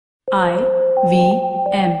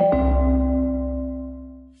IVM.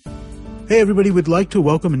 Hey everybody, we'd like to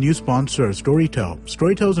welcome a new sponsor, Storytel.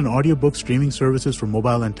 Storytel is an audiobook streaming services for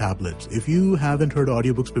mobile and tablets. If you haven't heard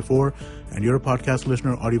audiobooks before and you're a podcast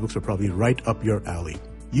listener, audiobooks are probably right up your alley.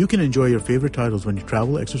 You can enjoy your favorite titles when you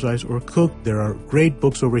travel, exercise, or cook. There are great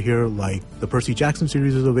books over here, like the Percy Jackson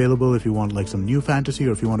series is available. If you want like some new fantasy,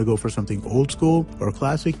 or if you want to go for something old school or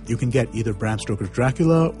classic, you can get either Bram Stoker's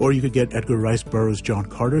Dracula, or you could get Edgar Rice Burroughs' John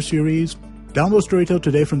Carter series. Download Storytel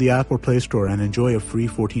today from the app or Play Store and enjoy a free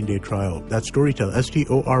 14-day trial. That's Storytel,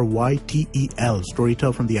 Storytel,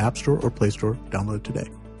 Storytel from the App Store or Play Store. Download it today.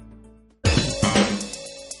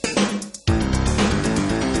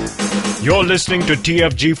 You're listening to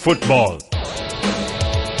TFG Football.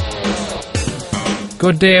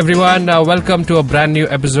 Good day, everyone. Welcome to a brand new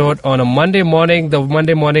episode on a Monday morning. The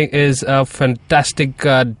Monday morning is a fantastic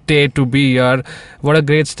day to be here. What a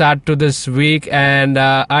great start to this week, and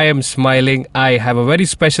I am smiling. I have a very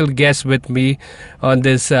special guest with me on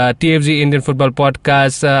this TFG Indian Football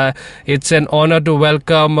podcast. It's an honor to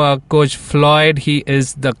welcome Coach Floyd. He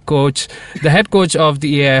is the head coach of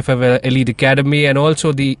the AIFF Elite Academy, and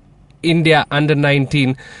also the India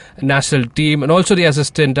Under-19 national team, and also the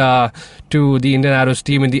assistant to the Indian Arrows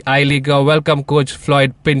team in the I-League. Welcome, Coach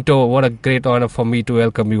Floyd Pinto. What a great honor for me to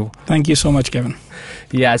welcome you. Thank you so much, Kevin.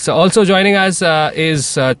 Yeah, so also joining us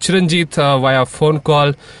is Chiranjit via phone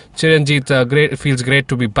call. Chiranjit, feels great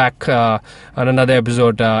to be back on another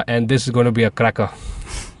episode, and this is going to be a cracker.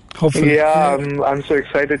 Hopefully. Yeah, I'm so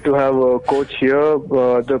excited to have a coach here.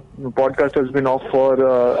 The podcast has been off for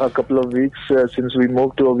a couple of weeks since we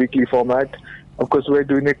moved to a weekly format. Of course, we're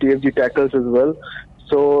doing the TFG tackles as well.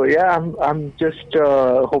 So yeah, I'm just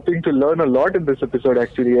hoping to learn a lot in this episode.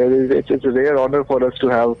 Actually, it's a rare honor for us to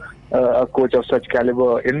have a coach of such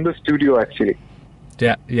caliber in the studio. Actually.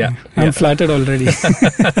 Yeah. I'm flattered already.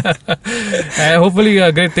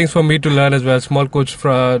 Hopefully, great things for me to learn as well. Small coach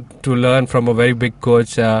to learn from a very big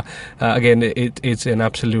coach. Again, it's an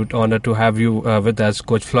absolute honor to have you with us,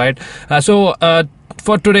 Coach Floyd.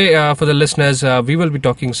 For today, for the listeners, we will be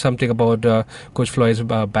talking something about Coach Floyd's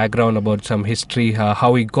background, about some history,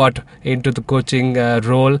 how he got into the coaching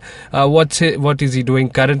role, what is he doing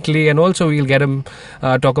currently, and also we'll get him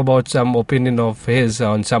talk about some opinion of his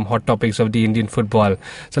on some hot topics of the Indian football.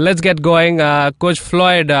 So let's get going. Coach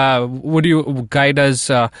Floyd, would you guide us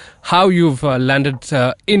how you've landed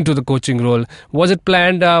into the coaching role? Was it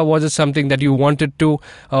planned? Was it something that you wanted to,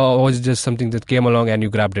 or was it just something that came along and you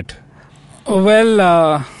grabbed it?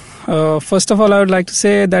 Well, first of all, I would like to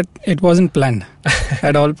say that it wasn't planned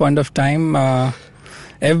at all point of time.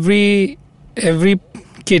 Every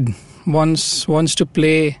kid wants to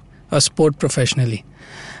play a sport professionally,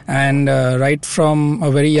 and right from a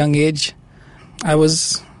very young age, I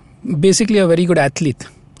was basically a very good athlete.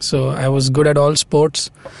 So I was good at all sports.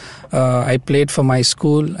 I played for my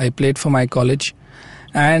school, I played for my college,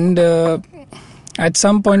 and at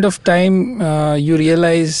some point of time, you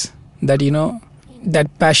realize that, that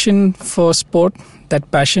passion for sport, that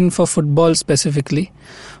passion for football specifically,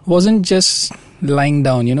 wasn't just lying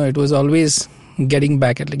down. It was always getting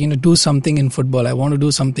back at, do something in football. I want to do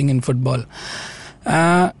something in football.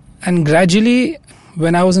 And gradually,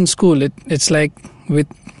 when I was in school, it's like with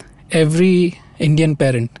every Indian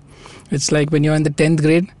parent. It's like when you're in the 10th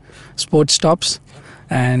grade, sports stops,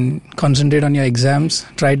 and concentrate on your exams,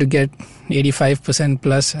 try to get 85%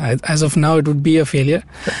 plus. As of now, it would be a failure,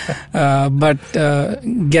 but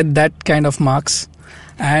get that kind of marks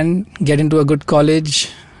and get into a good college.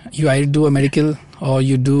 You either do a medical or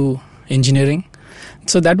you do engineering.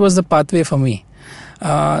 So that was the pathway for me.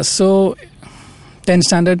 So 10th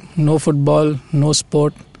standard, no football, no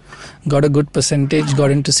sport, got a good percentage,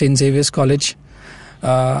 got into St. Xavier's College.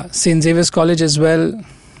 St. Xavier's College as well,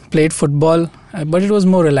 played football, but it was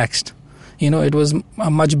more relaxed. It was a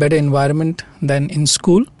much better environment than in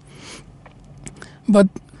school. But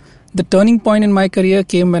the turning point in my career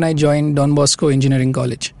came when I joined Don Bosco Engineering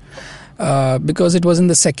College. Because it was in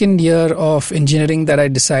the second year of engineering that I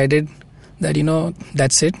decided that,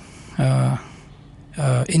 that's it.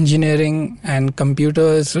 Engineering and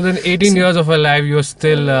computers. So then 18 years of your life, you're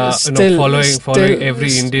still, following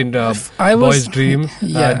every Indian boy's dream.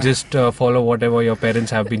 Yeah. Just follow whatever your parents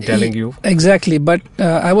have been telling you. Exactly. But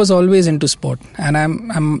I was always into sport, and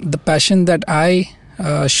I'm the passion that I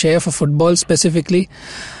share for football specifically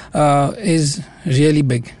is really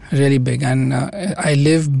big. And I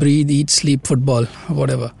live, breathe, eat, sleep football,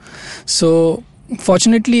 whatever. So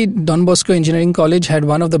fortunately, Don Bosco Engineering College had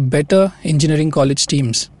one of the better engineering college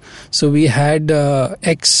teams. So we had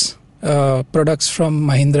products from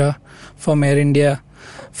Mahindra, from Air India,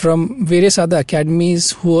 from various other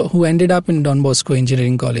academies who ended up in Don Bosco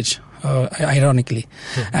Engineering College, ironically.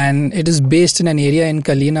 And it is based in an area in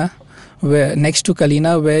Kalina, next to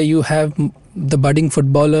Kalina, where you have the budding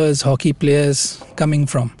footballers, hockey players coming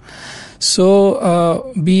from.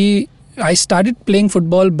 So I started playing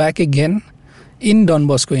football back again in Don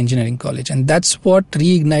Bosco Engineering College, and that's what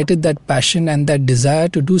reignited that passion and that desire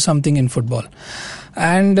to do something in football.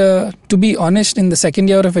 And to be honest, in the second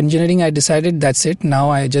year of engineering, I decided that's it. Now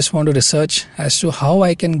I just want to research as to how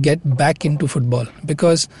I can get back into football,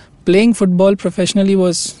 because playing football professionally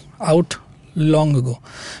was out long ago.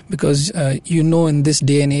 Because in this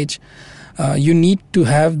day and age, you need to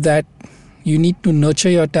have that. You need to nurture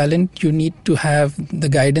your talent. You need to have the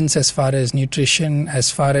guidance as far as nutrition, as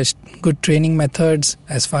far as good training methods,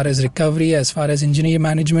 as far as recovery, as far as injury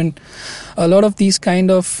management. A lot of these kind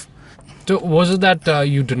of... So was it that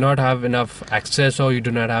you did not have enough access, or you do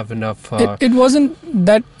not have enough... It wasn't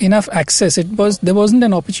that enough access. There wasn't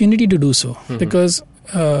an opportunity to do so. Because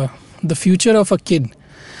the future of a kid...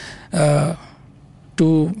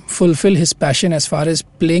 to fulfill his passion as far as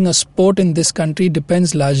playing a sport in this country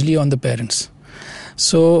depends largely on the parents.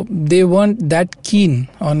 So they weren't that keen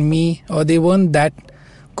on me, or they weren't that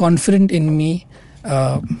confident in me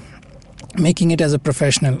making it as a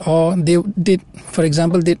professional. Or they did, for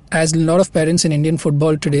example, as a lot of parents in Indian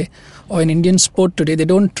football today or in Indian sport today, they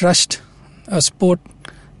don't trust a sport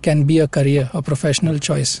can be a career, a professional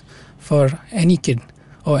choice for any kid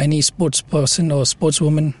or any sports person or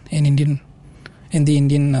sportswoman in the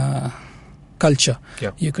Indian culture,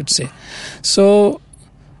 you could say. So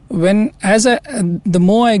the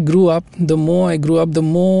more I grew up, the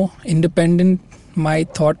more independent my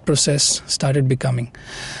thought process started becoming.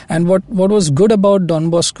 And what was good about Don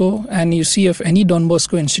Bosco, and you see of any Don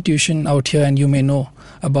Bosco institution out here, and you may know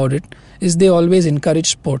about it, is they always encourage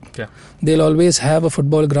sport. They'll always have a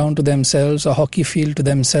football ground to themselves, a hockey field to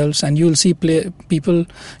themselves, and you'll see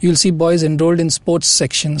boys enrolled in sports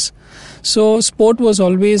sections. So sport was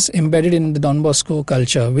always embedded in the Don Bosco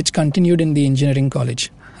culture, which continued in the engineering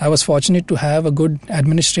college. I was fortunate to have a good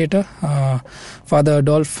administrator, Father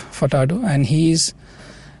Adolf Furtado, and he's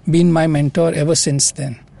been my mentor ever since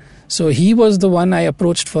then. So he was the one I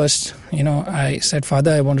approached first. I said,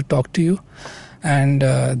 Father, I want to talk to you, and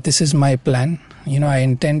this is my plan. I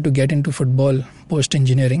intend to get into football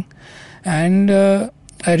post-engineering, and I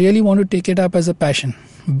really want to take it up as a passion,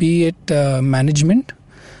 be it management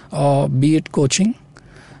or be it coaching,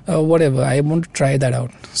 whatever. I want to try that out.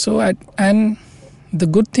 And the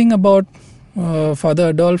good thing about Father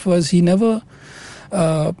Adolf was he never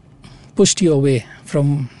pushed you away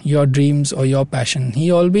from your dreams or your passion.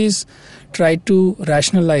 He always tried to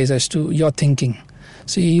rationalize as to your thinking.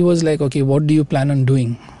 So he was like, okay, what do you plan on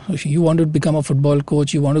doing? If you want to become a football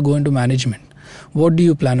coach, you want to go into management, what do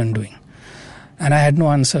you plan on doing? And I had no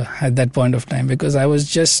answer at that point of time, because I was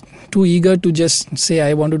just too eager to just say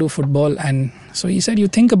I want to do football. And so he said, you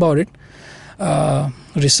think about it,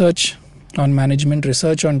 research on management,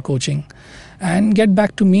 research on coaching, and get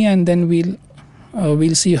back to me, and then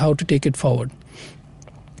we'll see how to take it forward.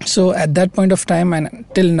 So at that point of time, and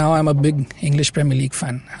till now, I'm a big English Premier League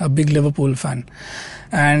fan, a big Liverpool fan.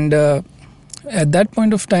 And at that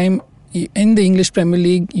point of time, in the English Premier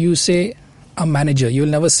League, you say a manager, you'll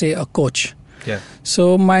never say a coach.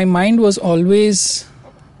 So my mind was always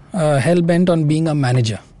hell-bent on being a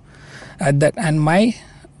manager at that. And my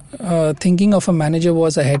thinking of a manager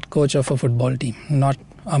was a head coach of a football team, not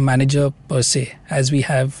a manager per se, as we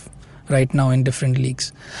have right now in different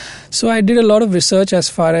leagues. So I did a lot of research as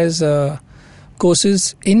far as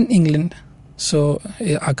courses in England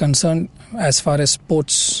are concerned, as far as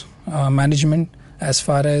sports management, as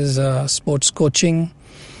far as sports coaching.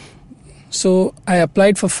 So I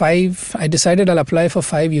decided I'll apply for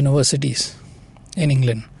 5 universities in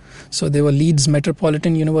England. So there were Leeds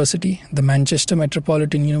Metropolitan University, the Manchester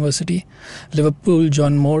Metropolitan University, Liverpool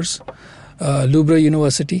John Moores, Loughborough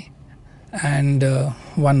University, and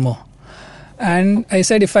one more. And I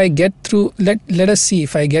said, if I get through, let us see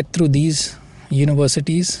if I get through these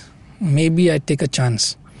universities, maybe I take a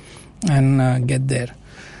chance and get there.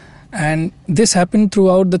 And this happened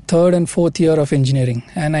throughout the 3rd and 4th year of engineering.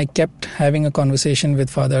 And I kept having a conversation with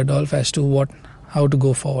Father Adolf as to how to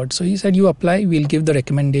go forward. So he said, you apply, we'll give the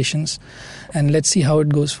recommendations, and let's see how it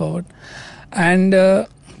goes forward. And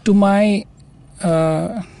to my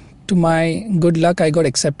good luck, I got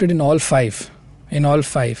accepted in all five.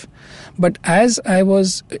 But as I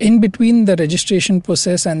was in between the registration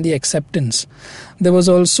process and the acceptance, there was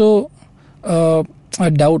also a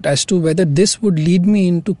doubt as to whether this would lead me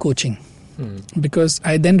into coaching. Because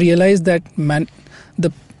I then realized that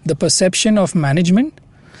the perception of management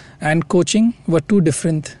and coaching were two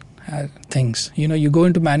different things. You go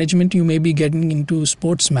into management, you may be getting into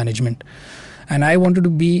sports management. And I wanted to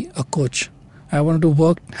be a coach. I wanted to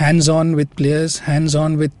work hands-on with players,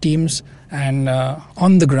 hands-on with teams, and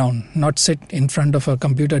on the ground, not sit in front of a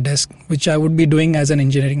computer desk, which I would be doing as an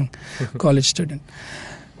engineering college student.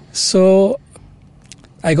 So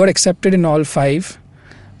I got accepted in all 5.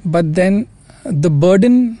 But then the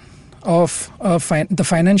burden of the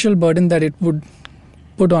financial burden that it would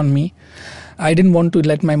put on me, I didn't want to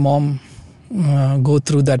let my mom go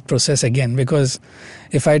through that process again, because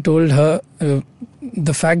if I told her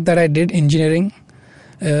the fact that I did engineering,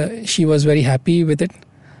 she was very happy with it.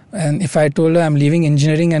 And if I told her I'm leaving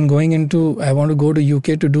engineering and I want to go to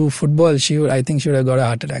UK to do football, I think she would have got a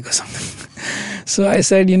heart attack or something. So I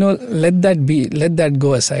said, let that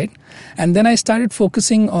go aside. And then I started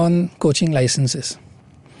focusing on coaching licenses.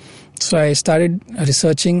 So I started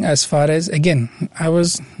researching as far as, again, I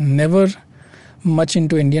was never much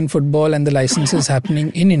into Indian football and the licenses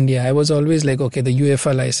happening in India. I was always like, okay, the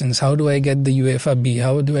UEFA license, how do I get the UEFA B?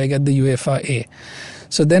 How do I get the UEFA A?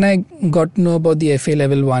 So then I got to know about the FA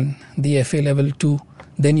Level 1, the FA Level 2.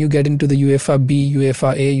 Then you get into the UEFA B,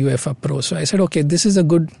 UEFA A, UEFA Pro. So I said, okay, this is a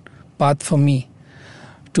good path for me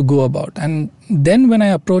to go about. And then when I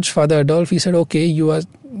approached Father Adolf, he said, okay,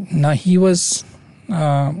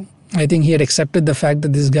 I think he had accepted the fact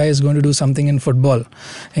that this guy is going to do something in football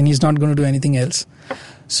and he's not going to do anything else.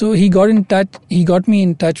 So he got me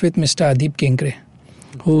in touch with Mr. Adip Kenkre,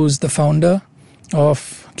 who's the founder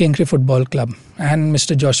of Kenkre Football Club, and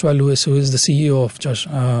Mr. Joshua Lewis, who is the CEO of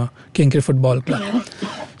Kenkre Football Club.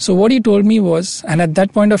 So what he told me was, and at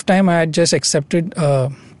that point of time I had just accepted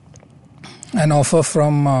an offer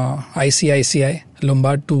from ICICI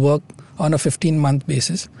Lombard to work on a 15-month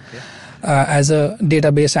basis as a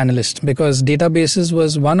database analyst, because databases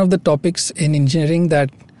was one of the topics in engineering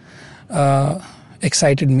that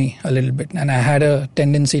excited me a little bit, and I had a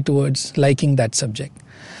tendency towards liking that subject.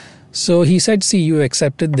 So he said, see, you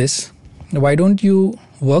accepted this. Why don't you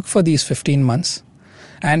work for these 15 months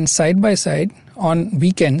and side by side on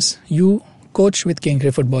weekends you coach with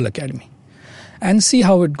Kenkre Football Academy and see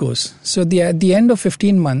how it goes. So at the end of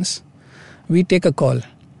 15 months, we take a call.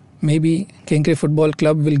 Maybe Kenkre Football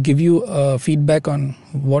Club will give you feedback on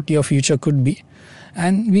what your future could be,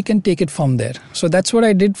 and we can take it from there. So that's what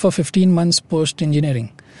I did for 15 months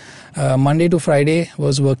post-engineering. Monday to Friday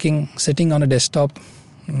was working, sitting on a desktop.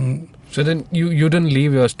 So then you didn't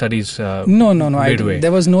leave your studies No.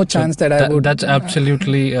 There was no chance that I would. That's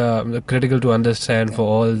absolutely critical to understand for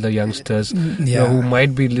all the youngsters who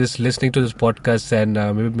might be listening to this podcast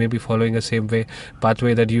and maybe following the same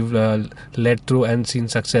pathway that you've led through and seen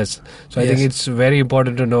success. So I think it's very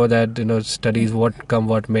important to know that studies, what come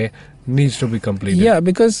what may, needs to be completed. Yeah,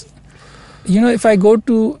 because if I go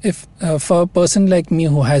to for a person like me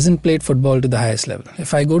who hasn't played football to the highest level,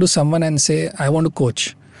 if I go to someone and say I want to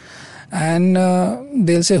coach, and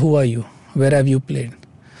they'll say, who are you? Where have you played?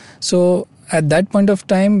 So at that point of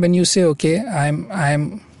time, when you say, okay,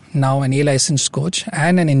 I'm now an A licensed coach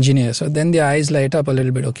and an engineer, so then the eyes light up a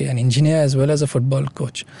little bit. Okay, an engineer as well as a football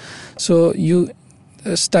coach. So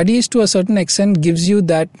studies to a certain extent gives you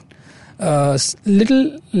that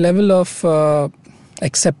little level of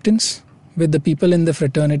acceptance with the people in the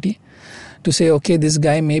fraternity to say, okay, this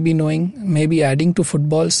guy may be adding to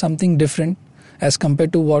football something different as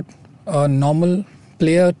compared to what a normal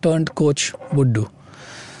player turned coach would do.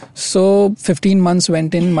 So 15 months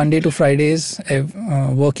went in, Monday to Fridays,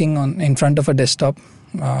 working in front of a desktop.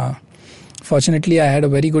 Fortunately, I had a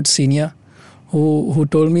very good senior who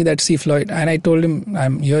told me that, see, Floyd, and I told him,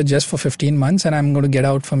 I'm here just for 15 months and I'm going to get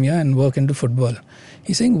out from here and work into football.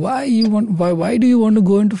 He's saying, why do you want to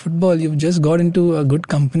go into football? You've just got into a good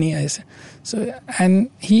company. I said, and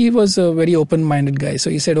he was a very open-minded guy. So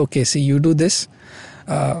he said, okay, see, you do this.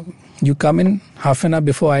 You come in half an hour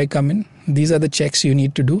before I come in. These are the checks you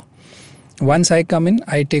need to do. Once I come in,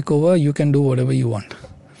 I take over. You can do whatever you want.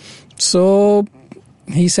 So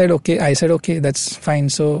he said, okay. I said, okay, that's fine.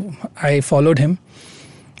 So I followed him.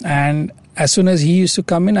 And as soon as he used to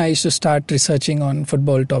come in, I used to start researching on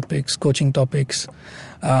football topics, coaching topics,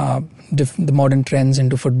 the modern trends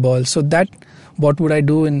into football. So what would I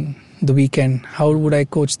do in the weekend? How would I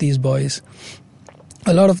coach these boys?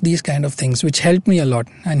 A lot of these kind of things, which helped me a lot.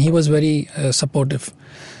 And he was very supportive.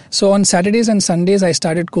 So on Saturdays and Sundays, I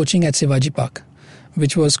started coaching at Shivaji Park,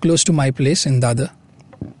 which was close to my place in Dadar.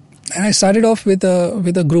 And I started off with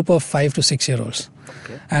a group of 5 to 6 year olds.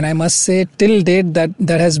 Okay. And I must say, till date, that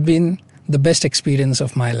has been the best experience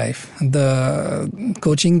of my life. The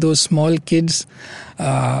coaching those small kids,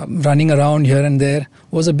 running around here and there,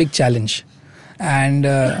 was a big challenge. And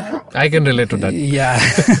I can relate to that. Yeah,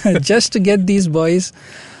 just to get these boys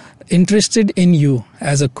interested in you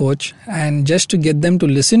as a coach, and just to get them to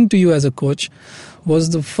listen to you as a coach,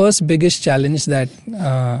 was the first biggest challenge that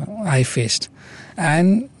I faced.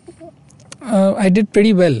 And I did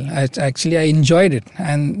pretty well. I enjoyed it,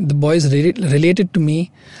 and the boys related to me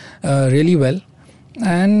really well,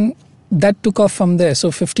 and that took off from there. So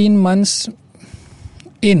 15 months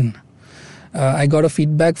in, I got a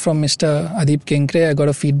feedback from Mr. Adib Kenkre. I got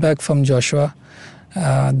a feedback from Joshua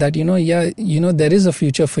that there is a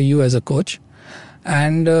future for you as a coach,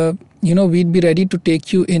 and we'd be ready to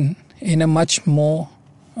take you in a much more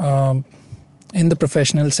in the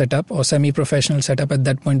professional setup or semi-professional setup at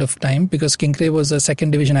that point of time, because Kinkre was a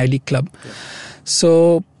second division I League club. Yeah.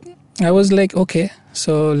 So I was like, okay,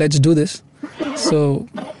 so let's do this. So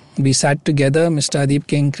we sat together, Mr. Adib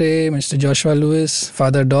Kinkre, Mr. Joshua Lewis,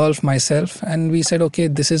 Father Dolph, myself, and we said, okay,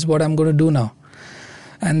 this is what I'm going to do now.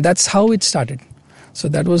 And that's how it started. So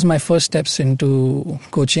that was my first steps into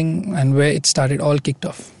coaching, and where it started, all kicked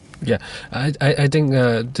off. Yeah, I think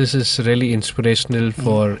this is really inspirational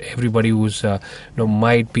for everybody who's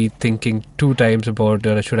might be thinking two times about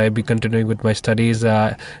should I be continuing with my studies.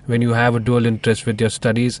 When you have a dual interest with your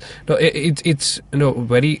studies, it's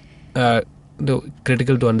very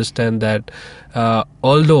critical to understand that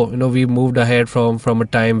although we moved ahead from a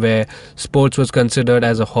time where sports was considered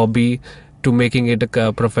as a hobby to making it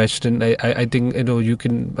a profession, I think you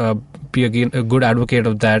can be again a good advocate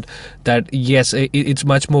of that yes, it's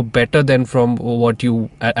much more better than from what you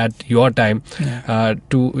at your time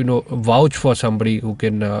to vouch for somebody who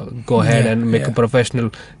can go ahead and make a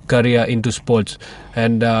professional career into sports.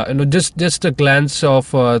 And just a glance of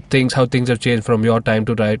things, how things have changed from your time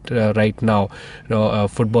to right now.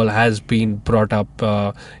 Football has been brought up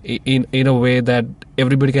in a way that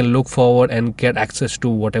everybody can look forward and get access to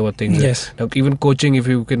whatever things. Yes. Now, even coaching, if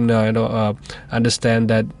you can understand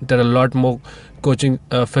that there are a lot more coaching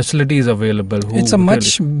facilities available. It's a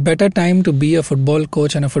much better time to be a football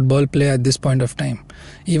coach and a football player at this point of time.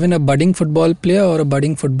 Even a budding football player or a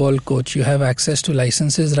budding football coach, you have access to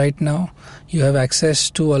licenses right now. You have access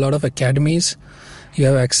to a lot of academies. You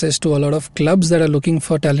have access to a lot of clubs that are looking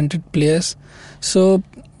for talented players. So,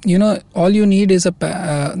 all you need is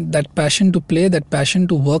that passion to play, that passion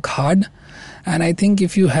to work hard. And I think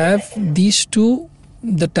if you have these two,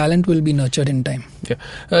 the talent will be nurtured in time.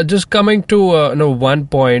 Yeah. Just coming to one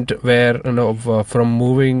point where from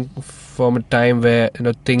moving from a time where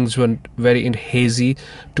things went very hazy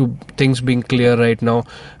to things being clear right now,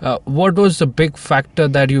 what was the big factor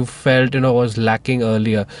that you felt was lacking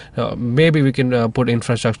earlier? Maybe we can put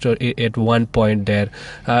infrastructure at one point there.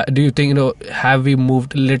 Do you think have we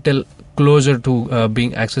moved a little closer to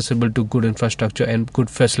being accessible to good infrastructure and good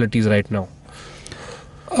facilities right now?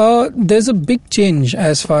 There's a big change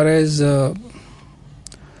as far as you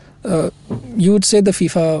would say the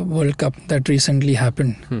FIFA World Cup that recently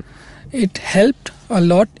happened. It helped a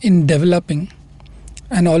lot in developing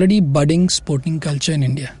an already budding sporting culture in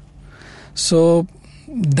India. So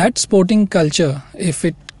that sporting culture, if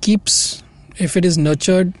it is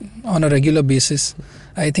nurtured on a regular basis,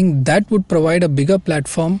 I think that would provide a bigger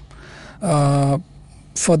platform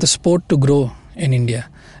for the sport to grow in India.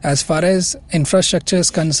 As far as infrastructure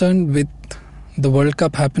is concerned, with the World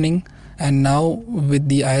Cup happening and now with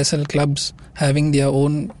the ISL clubs having their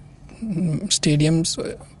own stadiums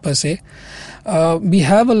per se, we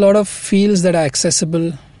have a lot of fields that are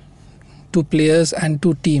accessible to players and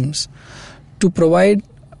to teams to provide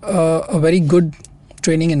a very good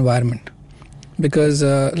training environment. Because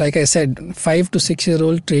like I said, 5 to 6 year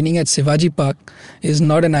old training at Shivaji Park is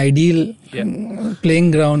not an ideal playing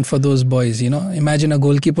ground for those boys. Imagine a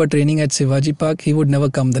goalkeeper training at Shivaji Park, he would never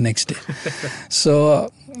come the next day. So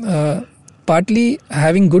partly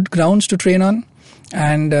having good grounds to train on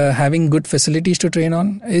and having good facilities to train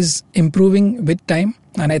on is improving with time.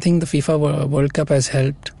 And I think the FIFA World Cup has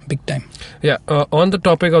helped big time. Yeah, on the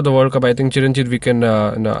topic of the World Cup, I think Chiranjit, we can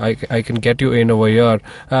I can get you in over here.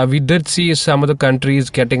 We did see some of the countries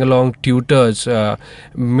getting along tutors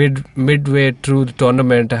midway through the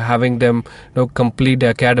tournament, having them complete the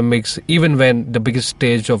academics, even when the biggest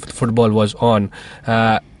stage of football was on.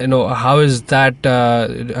 How is that?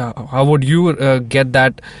 How would you get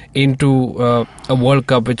that into a World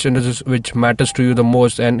Cup, which matters to you the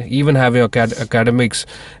most, and even having academics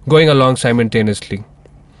going along simultaneously?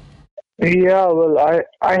 Yeah, well,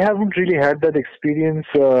 I haven't really had that experience.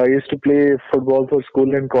 I used to play football for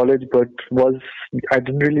school and college, but I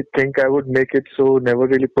didn't really think I would make it, so never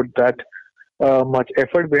really put that much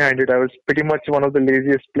effort behind it. I was pretty much one of the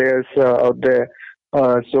laziest players out there.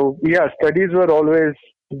 So yeah, studies were always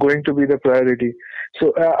going to be the priority.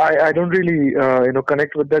 So I don't really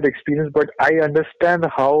connect with that experience, but I understand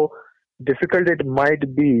how difficult it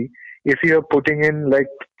might be if you're putting in like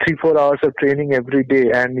 3-4 hours of training every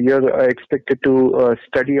day and you're expected to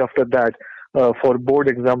study after that for board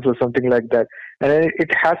exams or something like that. And it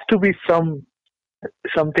has to be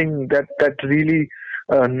something that really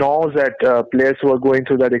gnaws at players who are going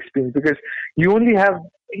through that experience, because you only have,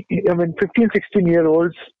 15,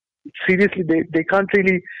 16-year-olds, seriously, they can't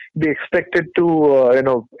really be expected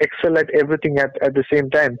to excel at everything at the same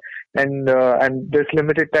time, and there's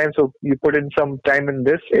limited time, so you put in some time in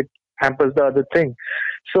this, it hampers the other thing.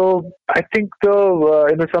 So I think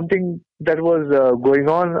something that was going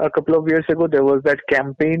on a couple of years ago, there was that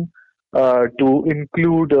campaign to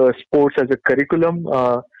include sports as a curriculum,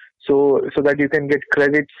 so that you can get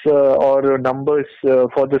credits or numbers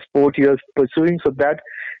for the sport you're pursuing. So that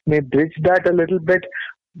may bridge that a little bit,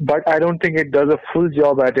 but I don't think it does a full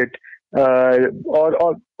job at it.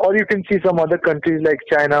 Or you can see some other countries like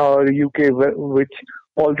China or UK which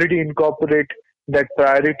already incorporate that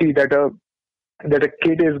priority that a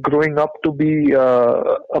kid is growing up to be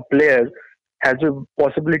a player, has a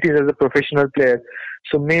possibilities as a professional player.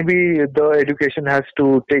 So maybe the education has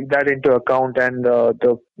to take that into account, and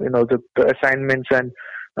the assignments and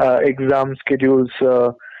exam schedules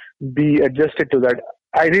be adjusted to that.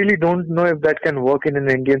 I really don't know if that can work in an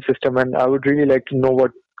Indian system, and I would really like to know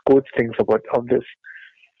what coach thinks of this.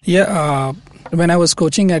 Yeah, when I was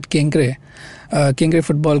coaching at Kenkre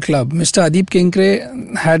Football Club, Mr. Adip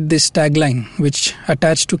Kenkre had this tagline which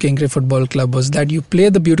attached to Kenkre Football Club was that you play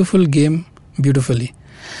the beautiful game beautifully.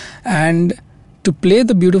 And to play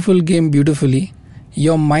the beautiful game beautifully,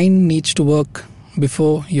 your mind needs to work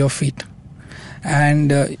before your feet.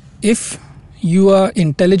 And if you are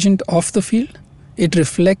intelligent off the field, it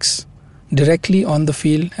reflects directly on the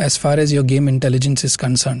field as far as your game intelligence is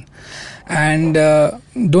concerned. And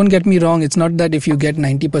don't get me wrong, it's not that if you get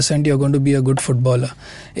 90% you're going to be a good footballer.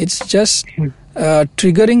 It's just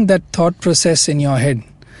triggering that thought process in your head.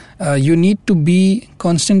 You need to be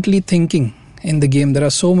constantly thinking in the game. There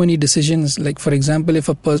are so many decisions, like for example, if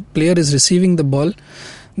a player is receiving the ball,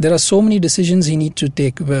 there are so many decisions he needs to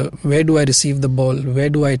take. Where do I receive the ball? Where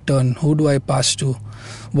do I turn? Who do I pass to?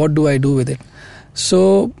 What do I do with it?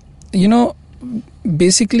 So,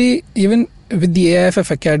 basically, even with the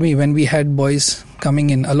AIFF Academy, when we had boys coming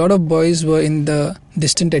in, a lot of boys were in the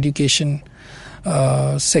distant education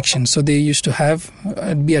section. So they used to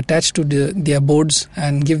be attached to their boards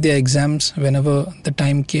and give their exams whenever the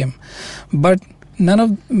time came. But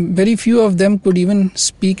very few of them could even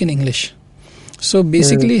speak in English. So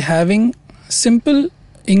basically having simple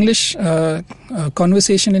English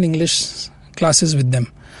conversation in English classes with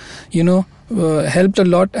them, helped a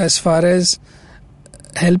lot as far as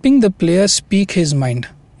helping the player speak his mind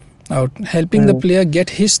out, helping the player get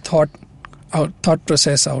his thought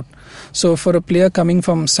process out. So for a player coming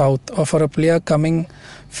from South, or for a player coming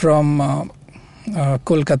from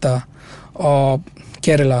Kolkata or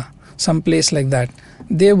Kerala, some place like that,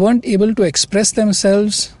 they weren't able to express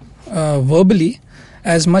themselves verbally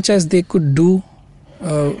as much as they could do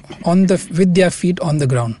with their feet on the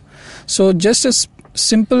ground. So just a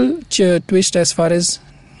simple twist as far as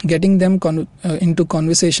getting them into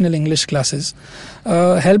conversational English classes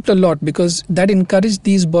helped a lot, because that encouraged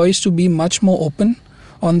these boys to be much more open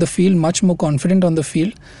on the field, much more confident on the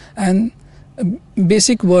field, and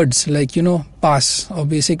basic words like pass, or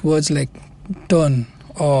basic words like turn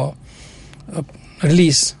or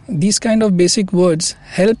release, these kind of basic words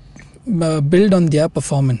help build on their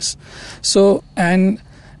performance. So, and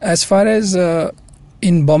as far as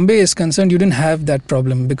in Bombay is concerned, you didn't have that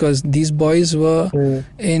problem, because these boys were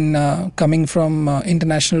coming from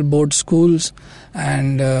international board schools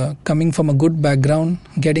and coming from a good background,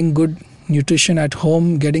 getting good nutrition at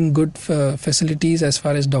home, getting good facilities as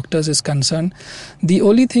far as doctors is concerned. The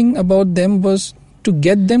only thing about them was to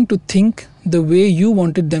get them to think the way you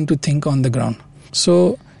wanted them to think on the ground.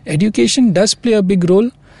 So education does play a big role,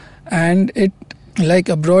 and it, like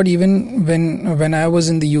abroad, even when I was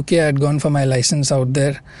in the UK, I had gone for my license out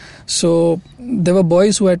there. So there were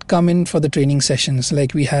boys who had come in for the training sessions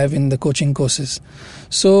like we have in the coaching courses.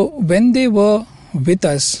 So when they were with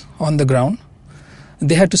us on the ground,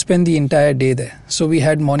 they had to spend the entire day there. So we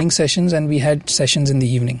had morning sessions and we had sessions in the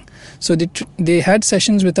evening. So they had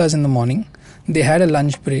sessions with us in the morning. They had a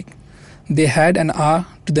lunch break. They had an hour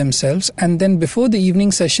to themselves. And then before the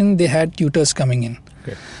evening session, they had tutors coming in.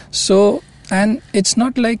 Okay. So, and it's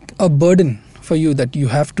not like a burden for you that you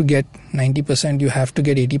have to get 90%, you have to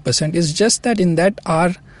get 80%. It's just that in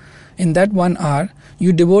that 1 hour,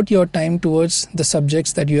 you devote your time towards the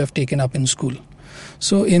subjects that you have taken up in school.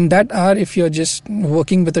 So in that hour, if you're just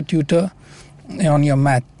working with a tutor on your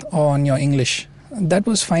math or on your English, that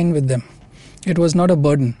was fine with them. It was not a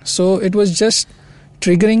burden. So it was just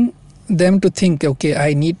triggering them to think, okay,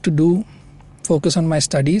 I need to focus on my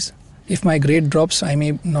studies. If my grade drops, I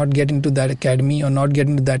may not get into that academy or not get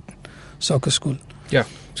into that soccer school. Yeah.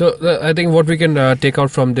 So I think what we can take out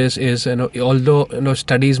from this is, although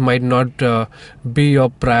studies might not be your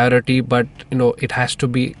priority, but it has to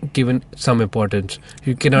be given some importance.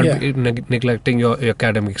 You cannot be neglecting your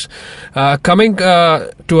academics. Coming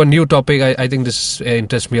to a new topic, I think this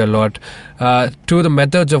interests me a lot. To the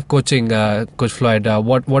methods of coaching, Coach Floyd,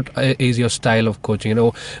 what is your style of coaching?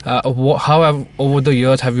 How have over the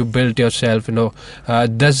years have you built yourself?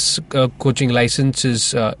 Does coaching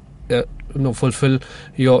licenses fulfill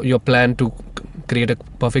your plan to create a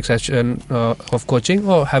perfect session of coaching,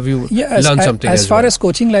 or have you learned something as far as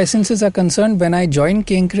coaching licenses are concerned? When I joined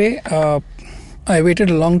Kenkre, I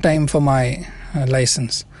waited a long time for my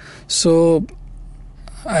license. So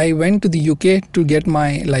I went to the UK to get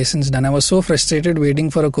my license done. I was so frustrated waiting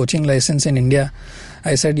for a coaching license in India.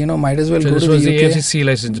 I said, might as well go to the UK. This was the AFC C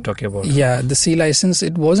license you're talking about? Yeah, the C license.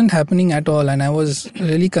 It wasn't happening at all, and I was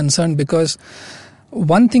really concerned because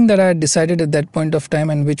one thing that I had decided at that point of time,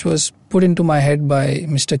 and which was put into my head by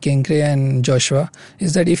Mr. Kenkre and Joshua,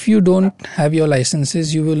 is that if you don't have your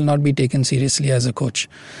licenses, you will not be taken seriously as a coach.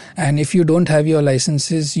 And if you don't have your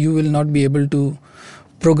licenses, you will not be able to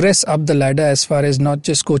progress up the ladder as far as not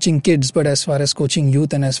just coaching kids, but as far as coaching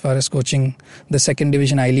youth and as far as coaching the second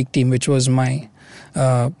division I-League team, which was the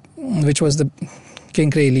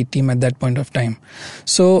Kenkre elite team at that point of time.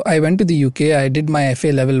 So I went to the UK. I did my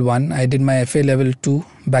FA level 1. I did my FA level 2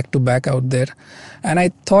 back to back out there, and I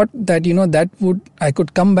thought that I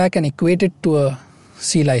could come back and equate it to a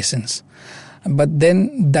C license, but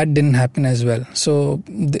then that didn't happen as well. So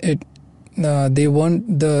they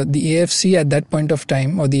weren't the AFC at that point of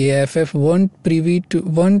time, or the AFF weren't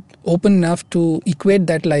open enough to equate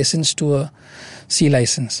that license to a C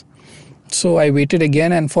license. So I waited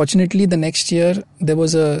again, and fortunately the next year there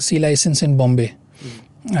was a C license in Bombay,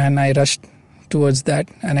 and I rushed towards that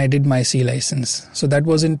and I did my C license. So that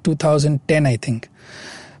was in 2010, I think.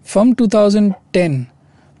 From 2010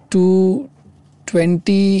 to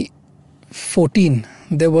 2014,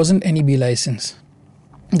 there wasn't any B license.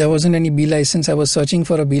 I was searching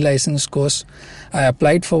for a B license course. I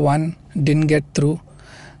applied for one, didn't get through.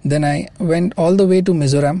 Then I went all the way to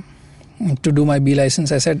Mizoram to do my B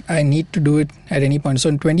license. I said I need to do it at any point. So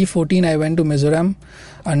in 2014, I went to Mizoram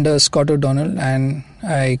under Scott O'Donnell, and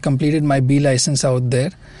I completed my B license out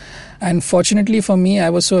there. And fortunately for me,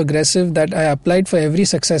 I was so aggressive that I applied for every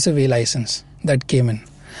successive A license that came in.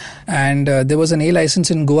 And there was an A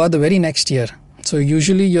license in Goa the very next year. So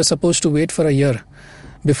usually you're supposed to wait for a year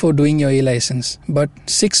before doing your A license. But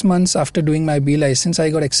 6 months after doing my B license,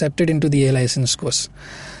 I got accepted into the A license course.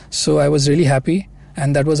 So I was really happy.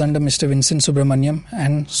 And that was under Mr. Vincent Subramaniam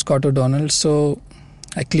and Scott O'Donnell. So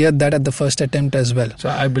I cleared that at the first attempt as well. So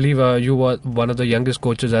I believe you were one of the youngest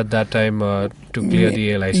coaches at that time to clear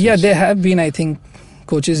the A license. Yeah, there have been, I think,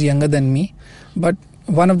 coaches younger than me. But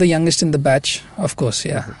one of the youngest in the batch, of course,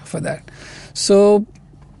 for that. So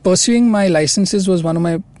pursuing my licenses was one of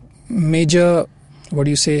my major,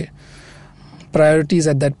 priorities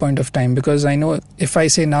at that point of time. Because I know if I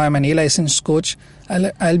say now I'm an A licensed coach,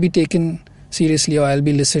 I'll be taken seriously, or I'll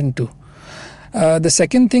be listened to. The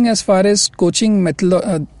second thing, as far as coaching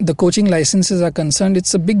the coaching licenses are concerned,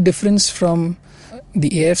 it's a big difference from the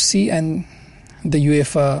AFC and the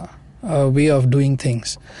UEFA way of doing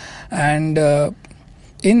things. And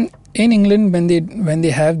in England, when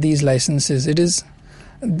they have these licenses,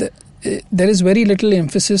 there is very little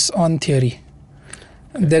emphasis on theory.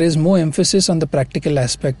 There is more emphasis on the practical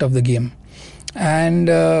aspect of the game, and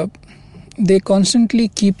they constantly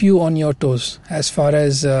keep you on your toes as far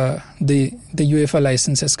as the UEFA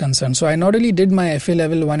license is concerned. So I not only did my FA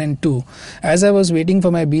level 1 and 2, as I was waiting for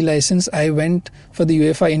my B license, I went for the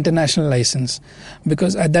UEFA international license,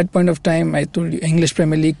 because at that point of time, I told you, English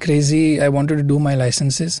Premier League crazy, I wanted to do my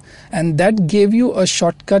licenses, and that gave you a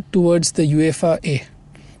shortcut towards the UEFA A,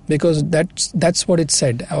 because that's what it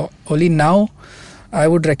said. Only now I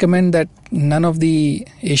would recommend that none of the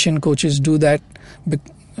Asian coaches do that,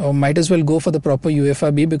 or might as well go for the proper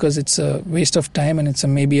UEFA B, because it's a waste of time and it's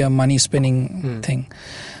maybe a money spinning thing.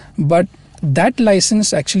 But that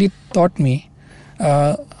license actually taught me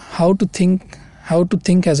how to think to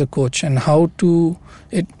think as a coach and how to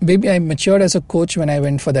maybe I matured as a coach when I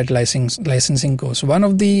went for that licensing course. One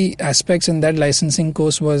of the aspects in that licensing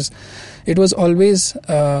course was it was always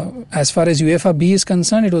as far as UEFA B is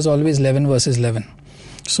concerned, it was always 11 versus 11.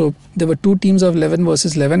 So there were 2 teams of 11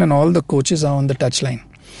 versus 11 and all the coaches are on the touchline.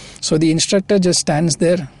 So the instructor just stands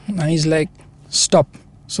there and he's like, stop.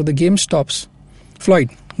 So the game stops.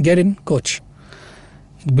 Floyd, get in, coach.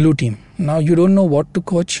 Blue team. Now you don't know what to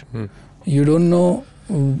coach. You don't know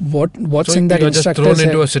what's in that instructor's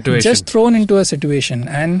head. Just thrown into a situation.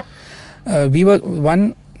 And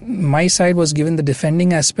my side was given the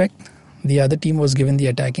defending aspect. The other team was given the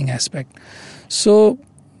attacking aspect. So,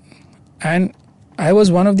 and I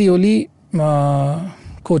was one of the only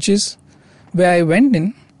coaches where I went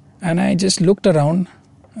in and I just looked around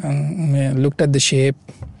and looked at the shape,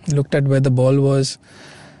 looked at where the ball was.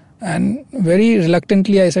 And very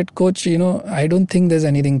reluctantly I said, coach, I don't think there's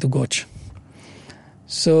anything to coach.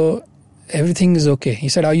 So everything is okay. He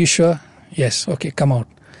said, are you sure? Yes. Okay, come out.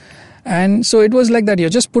 And so it was like that. You're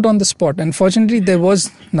just put on the spot. Unfortunately, there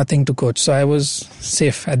was nothing to coach. So I was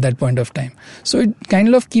safe at that point of time. So it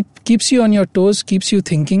kind of keeps you on your toes, keeps you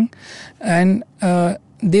thinking. And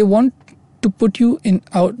they want to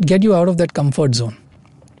get you out of that comfort zone.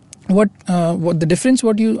 What the difference?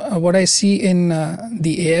 What I see in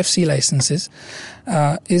the AFC licenses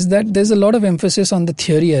is that there's a lot of emphasis on the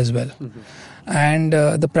theory as well, and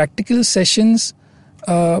the practical sessions.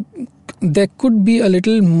 There could be a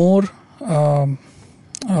little more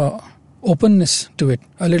openness to it,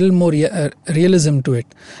 a little more realism to it,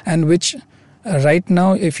 and which right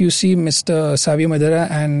now, if you see Mr. Savio Madera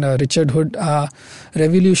and Richard Hood are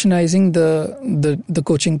revolutionizing the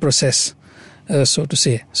coaching process. So to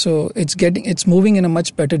say. So it's moving in a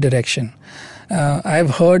much better direction.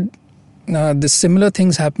 I've heard the similar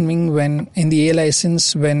things happening when in the A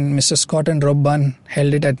license when Mr. Scott and Rob Ban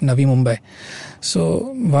held it at Navi Mumbai.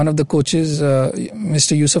 So one of the coaches,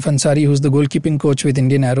 Mr. Yusuf Ansari, who's the goalkeeping coach with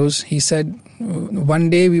Indian Arrows, he said one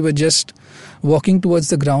day we were just walking towards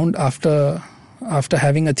the ground after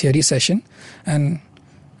having a theory session, and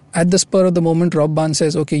at the spur of the moment Rob Ban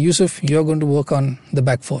says, okay, Yusuf, you're going to work on the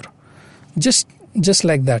back four. Just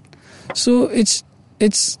like that. So it's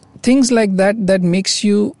things like that makes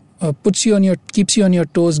you keeps you on your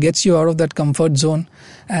toes, gets you out of that comfort zone,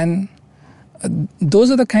 and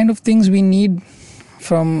those are the kind of things we need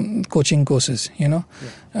from coaching courses.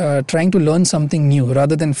 Trying to learn something new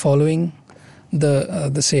rather than following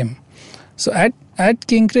the same. So at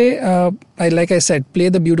Kinkre, like I said, play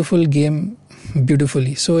the beautiful game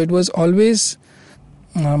beautifully. So it was always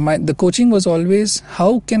the coaching was always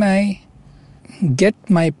how can I get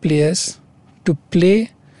my players to play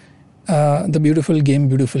the beautiful game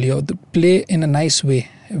beautifully, or to play in a nice way,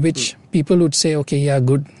 which people would say, okay, yeah,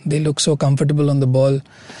 good. They look so comfortable on the ball.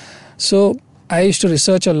 So I used to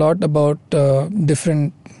research a lot about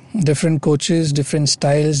different coaches, different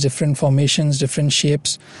styles, different formations, different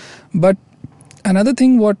shapes. But another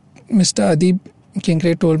thing what Mr. Adib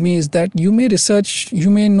Kinkre told me is that you may research, you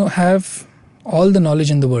may have all the knowledge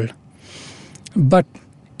in the world, but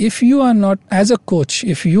if you are not, as a coach,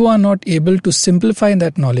 if you are not able to simplify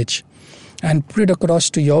that knowledge and put it across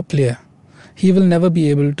to your player, he will never be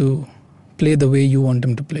able to play the way you want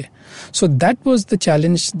him to play. So that was the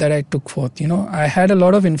challenge that I took forth. I had a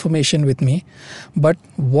lot of information with me, but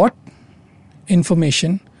what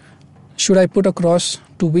information should I put across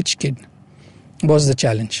to which kid was the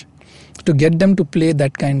challenge, to get them to play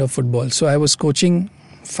that kind of football. So I was coaching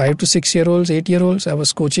 5 to 6 year olds, 8 year olds. I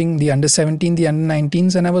was coaching the under 17, the under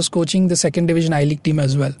 19s, and I was coaching the second division I League team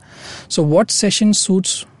as well. So what session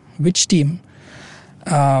suits which team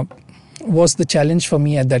was the challenge for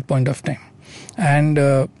me at that point of time. And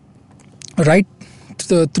right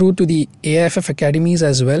through to the AIFF academies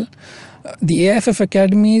as well. The AIFF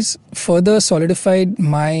academies further solidified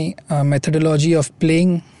my methodology of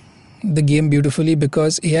playing the game beautifully,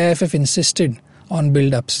 because AIFF insisted on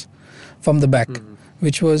build-ups from the back,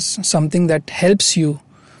 which was something that helps you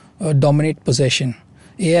dominate possession.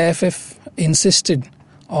 AIFF insisted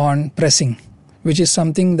on pressing, which is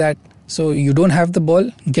something that, so you don't have the ball,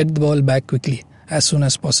 get the ball back quickly as soon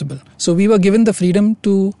as possible. So we were given the freedom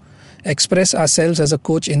to express ourselves as a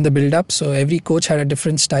coach in the build-up. So every coach had a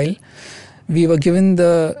different style. We were given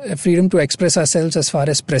the freedom to express ourselves as far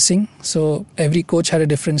as pressing. So every coach had a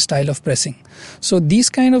different style of pressing. So these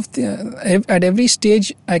kind of, at every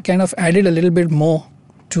stage, I kind of added a little bit more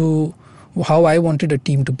to how I wanted a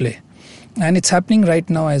team to play. And it's happening right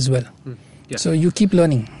now as well. Yeah. So you keep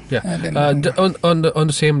learning. Yeah. On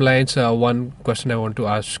the same lines, one question I want to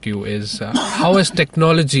ask you is, how has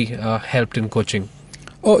technology helped in coaching?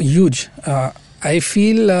 Oh, huge. I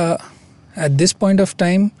feel at this point of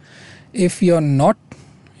time, if you're not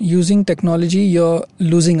using technology, you're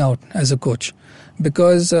losing out as a coach,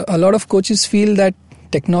 because a lot of coaches feel that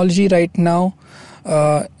technology right now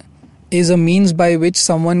is a means by which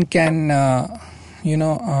someone can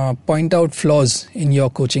point out flaws in your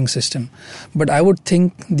coaching system. But I would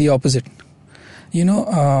think the opposite.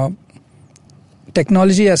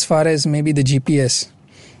 Technology, as far as maybe the GPS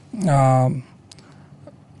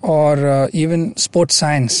or even sports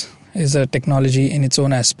science is a technology in its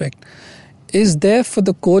own aspect, is there for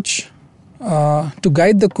the coach to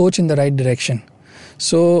guide the coach in the right direction.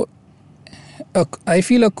 So I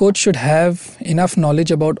feel a coach should have enough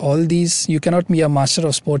knowledge about all these. You cannot be a master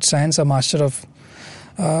of sports science, a master of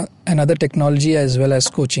another technology as well as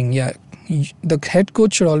coaching. Yeah, the head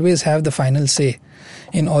coach should always have the final say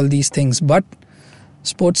in all these things. But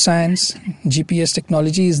sports science, GPS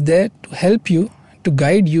technology is there to help you, to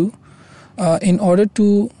guide you in order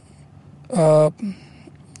to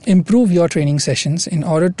improve your training sessions, in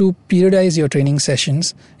order to periodize your training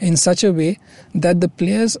sessions in such a way that the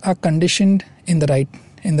players are conditioned in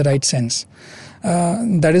the right sense.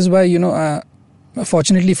 That is why,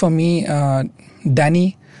 fortunately for me,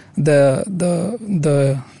 Danny,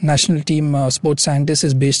 the national team sports scientist,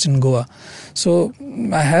 is based in Goa. So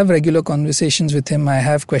I have regular conversations with him. I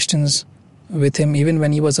have questions with him, even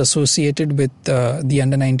when he was associated with the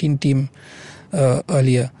under-19 team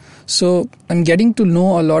earlier. So I'm getting to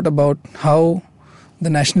know a lot about how the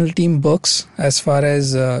national team works as far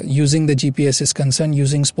as using the GPS is concerned,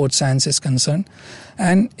 using sports science is concerned.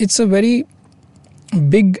 And it's a very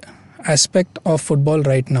big aspect of football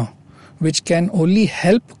right now, which can only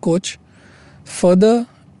help coach further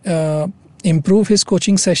improve his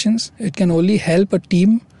coaching sessions. It can only help a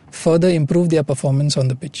team further improve their performance on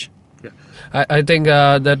the pitch. I think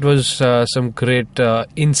that was some great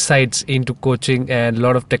insights into coaching and a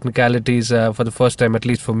lot of technicalities for the first time, at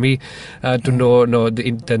least for me, to know the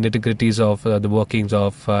nitty-gritties of the workings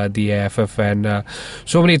of the AFF and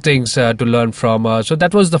so many things to learn from. So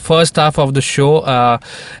that was the first half of the show.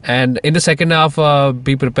 And in the second half,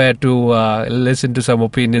 be prepared to listen to some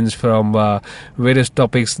opinions from various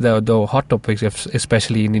topics, the hot topics,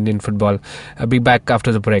 especially in Indian football. I'll be back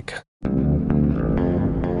after the break.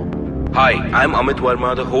 Hi, I'm Amit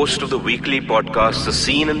Verma, the host of the weekly podcast, The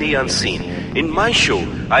Seen and the Unseen. In my show,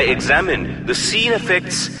 I examine the seen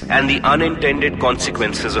effects and the unintended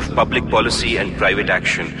consequences of public policy and private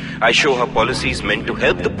action. I show how policies meant to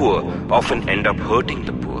help the poor often end up hurting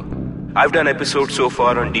the poor. I've done episodes so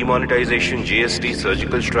far on demonetization, GST,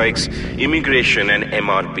 surgical strikes, immigration and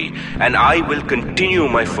MRP. And I will continue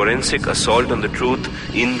my forensic assault on the truth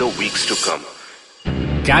in the weeks to come.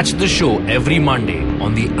 Catch the show every Monday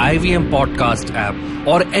on the IVM Podcast app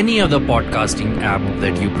or any other podcasting app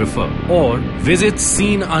that you prefer. Or visit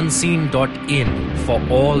seenunseen.in for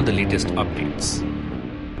all the latest updates.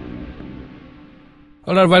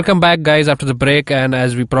 Alright, welcome back guys after the break, and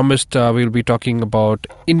as we promised, we'll be talking about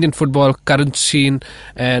Indian football current scene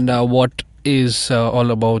and what is all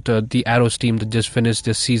about the Arrows team that just finished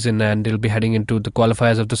this season, and they'll be heading into the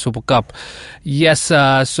qualifiers of the Super Cup. Yes,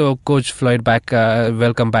 so Coach Floyd back,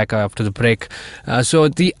 welcome back after the break. So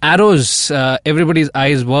the Arrows, everybody's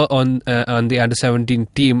eyes were on the under-17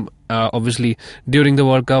 team, obviously during the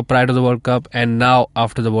World Cup, prior to the World Cup, and now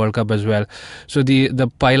after the World Cup as well. So the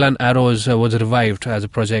Pailan Arrows was revived as a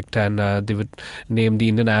project, and they were named the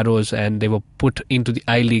Indian Arrows, and they were put into the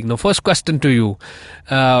I-League. Now, first question to you.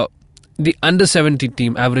 The under-17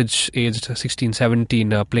 team, average aged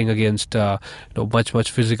 16-17, playing against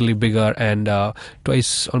much physically bigger and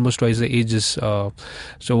almost twice the ages. So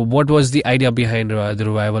what was the idea behind the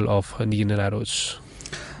revival of the Indian Arrows?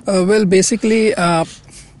 Well, basically,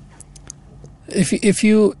 if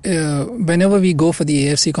you whenever we go for the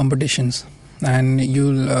AFC competitions and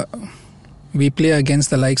we play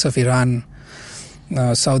against the likes of Iran,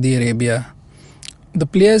 Saudi Arabia, the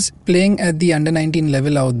players playing at the under-19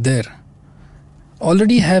 level out there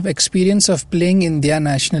already have experience of playing in their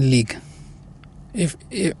national league.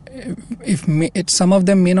 Some of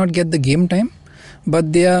them may not get the game time,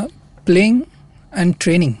 but they are playing and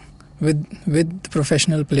training with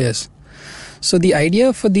professional players. So the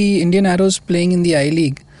idea for the Indian Arrows playing in the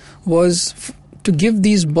I-League was to give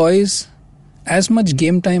these boys as much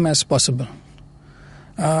game time as possible,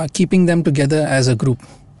 keeping them together as a group.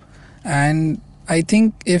 And I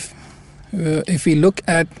think if we look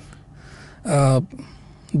at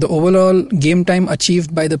the overall game time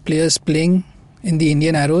achieved by the players playing in the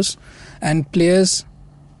Indian Arrows and players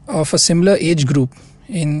of a similar age group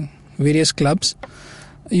in various clubs,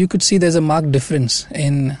 you could see there's a marked difference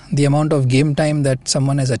in the amount of game time that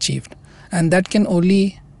someone has achieved. and that can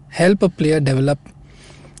only help a player develop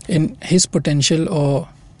in his potential or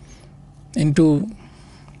into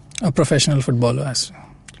a professional footballer as well.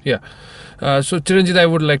 Yeah. So Chiranjit, I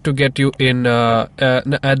would like to get you in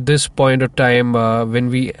at this point of time when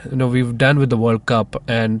we've done with the World Cup,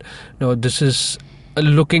 and this is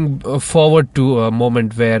looking forward to a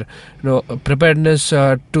moment where preparedness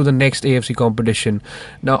to the next AFC competition.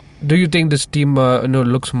 Now, do you think this team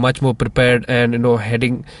looks much more prepared and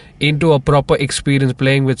heading into a proper experience,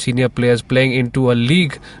 playing with senior players, playing into a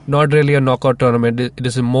league, not really a knockout tournament?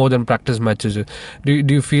 This is more than practice matches. Do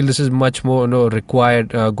you feel this is much more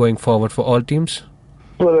required going forward for all teams?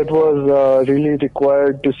 Well, it was really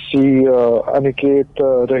required to see Aniket,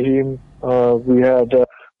 Rahim. We had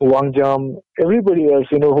Wang Jam, everybody else,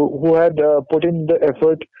 who had put in the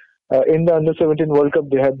effort in the Under-17 World Cup.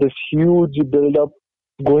 They had this huge build-up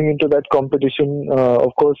going into that competition. Of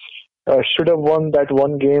course, should have won that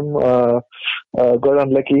one game, got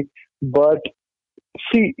unlucky. But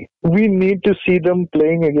see, we need to see them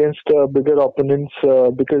playing against bigger opponents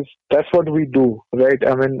because that's what we do, right?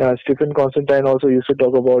 I mean, Stephen Constantine also used to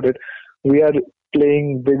talk about it. We are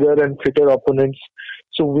playing bigger and fitter opponents,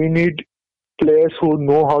 so we need players who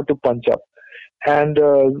know how to punch up. And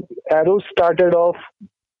Arrows started off,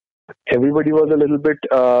 everybody was a little bit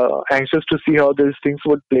anxious to see how these things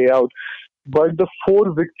would play out. But the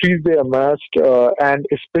 4 victories they amassed, and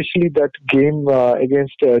especially that game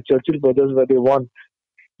against Churchill Brothers where they won,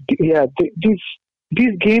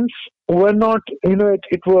 these games were not,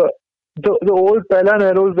 it were the old Pehlan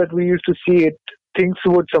Arrows that we used to see. Things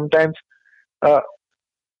would sometimes,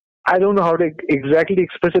 I don't know how to exactly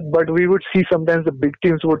express it, but we would see sometimes the big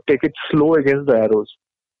teams would take it slow against the Arrows,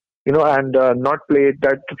 and not play it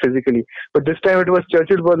that physically. But this time it was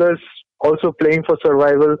Churchill Brothers also playing for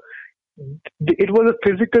survival. It was a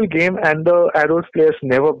physical game, and the Arrows players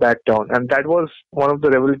never backed down, and that was one of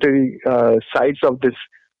the revelatory sides of this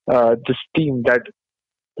team, that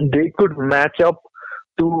they could match up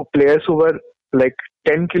to players who were like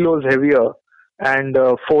 10 kilos heavier and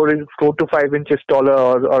 4 to 5 inches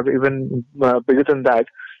taller, or even bigger than that.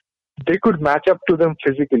 They could match up to them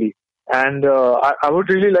physically. And I would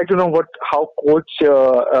really like to know how coach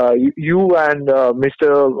you and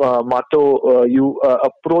Mr. Mato you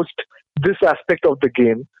approached this aspect of the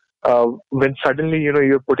game when suddenly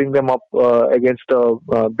you're putting them up against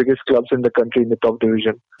the biggest clubs in the country in the top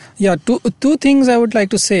division. Yeah, two things I would like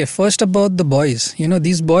to say. First, about the boys.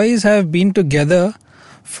 These boys have been together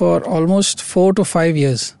for almost 4 to 5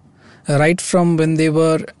 years, right from when they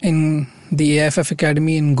were in the AFF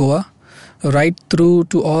Academy in Goa, right through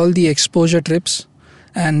to all the exposure trips,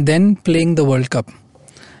 and then playing the World Cup.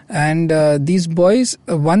 And these boys,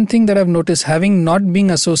 one thing that I've noticed, having not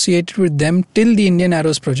been associated with them till the Indian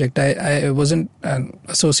Arrows project, I wasn't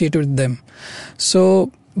associated with them.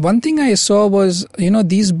 So one thing I saw was,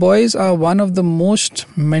 these boys are one of the most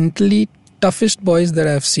mentally toughest boys that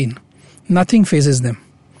I've seen. Nothing phases them.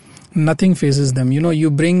 You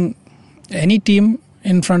bring any team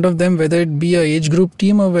in front of them, whether it be a age group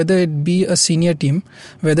team or whether it be a senior team,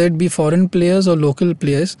 whether it be foreign players or local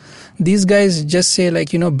players, these guys just say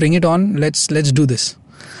bring it on, let's do this.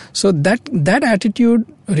 So that attitude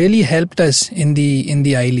really helped us in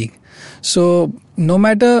the I League. So no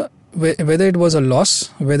matter whether it was a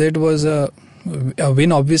loss, whether it was a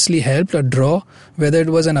win, obviously helped, a draw, whether it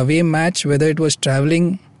was an away match, whether it was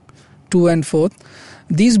traveling to and forth,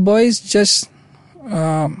 these boys just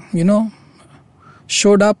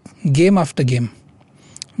showed up game after game,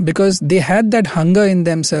 because they had that hunger in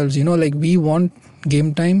themselves, we want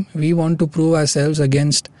game time, we want to prove ourselves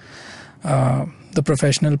against the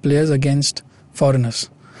professional players, against foreigners.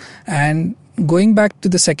 And going back to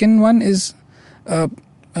the second one is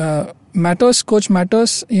Coach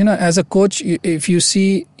Matos, as a coach, if you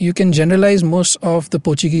see, you can generalize most of the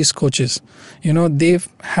Portuguese coaches. They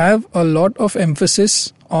have a lot of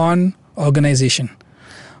emphasis on organization,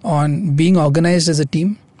 on being organized as a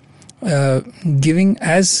team, giving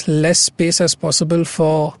as less space as possible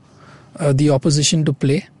for the opposition to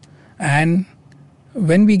play. And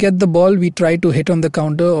when we get the ball, we try to hit on the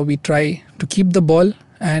counter, or we try to keep the ball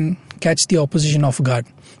and catch the opposition off guard.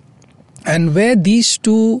 And where these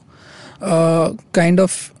two kind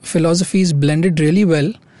of philosophies blended really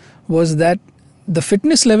well was that the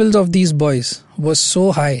fitness levels of these boys was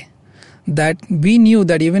so high that we knew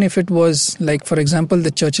that even if it was, like, for example,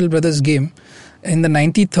 the Churchill Brothers game, in the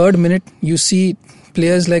 93rd minute, you see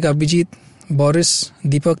players like Abhijit, Boris,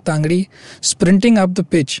 Deepak Tangri sprinting up the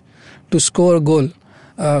pitch to score a goal.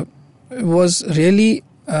 It was really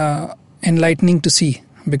enlightening to see,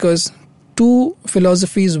 because two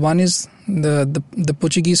philosophies. One is the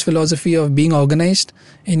Portuguese philosophy of being organized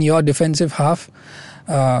in your defensive half,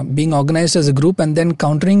 being organized as a group, and then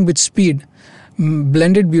countering with speed,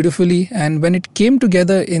 blended beautifully. And when it came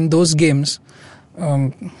together in those games,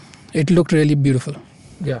 it looked really beautiful.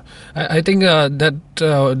 Yeah, I think that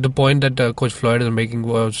the point that Coach Floyd is making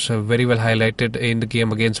was very well highlighted in the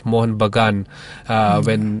game against Mohun Bagan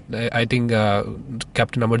when I think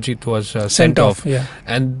Captain Amarjeet was sent off. Yeah.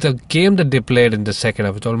 And the game that they played in the second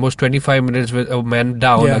half, it's almost 25 minutes with a man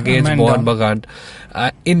down against Mohun Bagan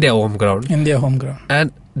in their home ground.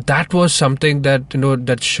 And that was something that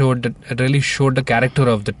that really showed the character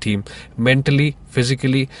of the team, mentally,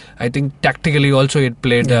 physically. I think tactically also it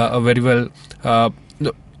played very well.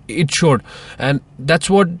 It showed, and that's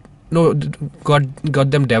what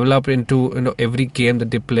got them developed into every game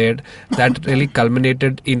that they played. That really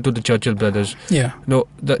culminated into the Churchill brothers. Yeah.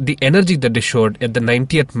 The energy that they showed at the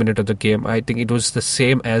 90th minute of the game, I think it was the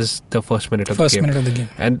same as the first minute of the game.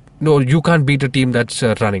 And you can't beat a team that's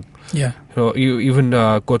running. Yeah. Even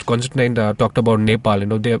Coach Constantine talked about Nepal.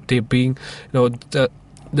 They being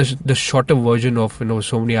the shorter version of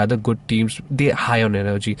so many other good teams. They're high on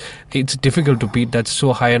energy. It's difficult to beat. That's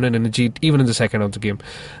so high on energy even in the second half of the game.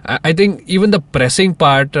 I think even the pressing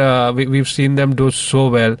part, we've seen them do so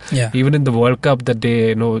well. Even in the World Cup that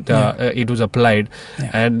they it was applied,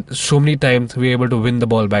 and so many times we were able to win the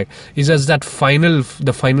ball back. It's just that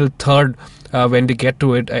the final third. When they get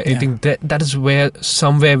to it, I think that is where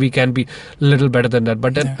somewhere we can be a little better than that.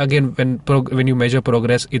 But then again, when you measure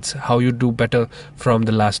progress, it's how you do better from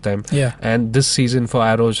the last time. And this season for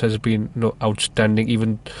Arrows has been outstanding.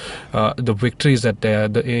 Even the victories that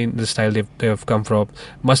in the style they have come from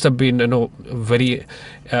must have been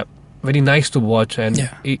very nice to watch, and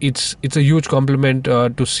it's a huge compliment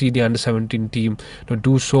to see the under-17 team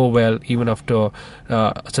do so well even after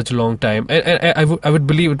such a long time. And I would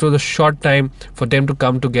believe it was a short time for them to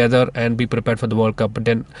come together and be prepared for the World Cup. But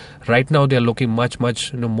then right now they are looking much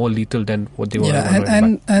more lethal than what they were.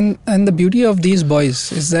 And the beauty of these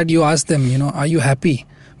boys is that you ask them, are you happy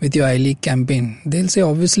with your I-League campaign? They'll say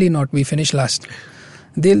obviously not. We finished last.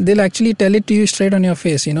 They'll actually tell it to you straight on your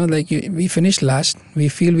face, we finished last, we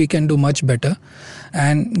feel we can do much better,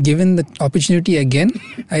 and given the opportunity again,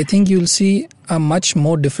 I think you'll see a much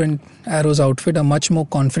more different Arrows outfit, a much more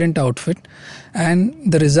confident outfit, and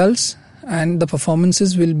the results and the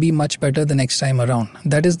performances will be much better the next time around.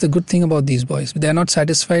 That is the good thing about these boys. They are not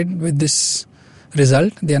satisfied with this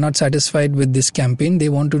result, they are not satisfied with this campaign, they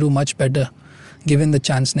want to do much better given the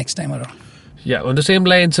chance next time around. Yeah, on the same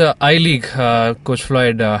lines, I-League, Coach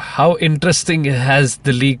Floyd, how interesting has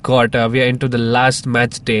the league got? We are into the last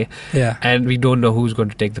match day, and we don't know who's going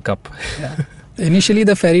to take the cup. Initially,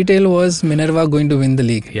 the fairy tale was Minerva going to win the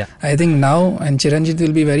league. Yeah. I think now, and Chiranjit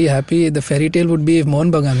will be very happy, the fairy tale would be if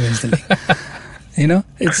Mohun Bagan wins the league.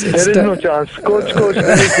 It's there is no chance, coach.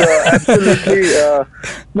 There is absolutely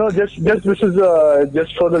no. Just this is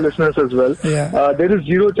just for the listeners as well. There is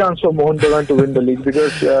zero chance for Mohun Bagan to win the league,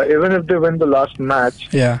 because even if they win the last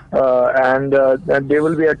match, and they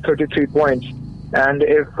will be at 33 points. And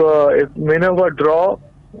if Minerva draw,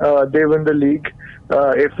 they win the league.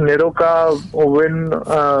 If Neroka win,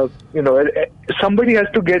 somebody has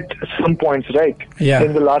to get some points, right?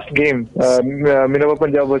 In the last game, Minerva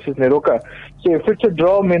Punjab versus Neroka. So if it's a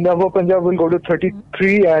draw, Minerva Punjab will go to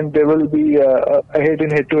 33 and they will be ahead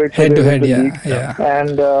in head-to-head. Head-to-head,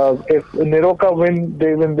 And if Neroka win,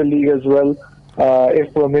 they win the league as well.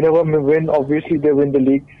 If Minerva win, obviously they win the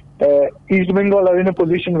league. East Bengal are in a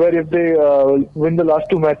position where if they win the last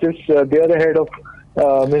two matches, they are ahead of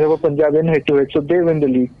Minerva Punjab in head-to-head, so they win the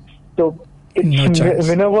league. So it's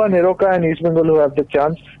Minerva, Neroka and East Bengal who have the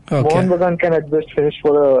chance. Mohun Bagan can at best wish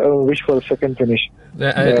for a second finish.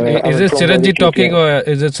 Is this Chiranjit talking, or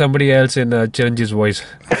is it somebody else in Chiranjit's voice?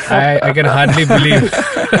 I can hardly believe.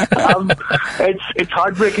 It's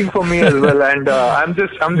heartbreaking for me as well, and I'm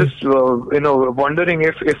just wondering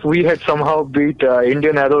if we had somehow beat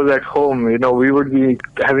Indian Arrows at home, we would be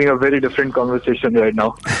having a very different conversation right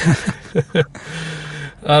now.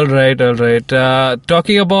 All right.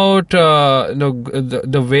 Talking about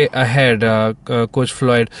the way ahead, Coach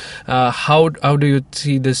Floyd, how do you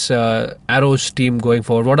see this Arrows team going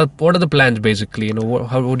forward? What are the plans basically?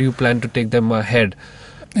 How do you plan to take them ahead?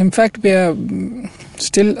 In fact, we are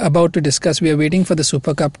still about to discuss. We are waiting for the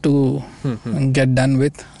Super Cup to get done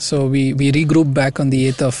with. So we regroup back on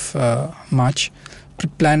the 8th of March.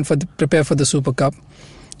 Prepare for the Super Cup.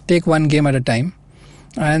 Take one game at a time.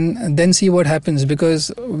 And then see what happens,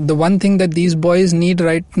 because the one thing that these boys need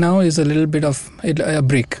right now is a little bit of a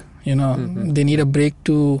break. They need a break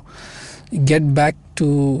to get back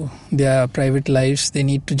to their private lives. They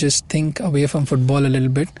need to just think away from football a little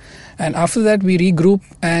bit. And after that, we regroup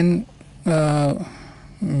and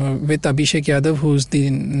with Abhishek Yadav, who's the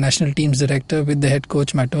national team's director, with the head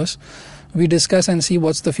coach Matos, we discuss and see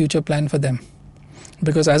what's the future plan for them.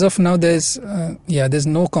 Because as of now, there's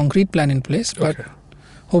no concrete plan in place, but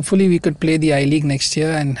hopefully we could play the I-League next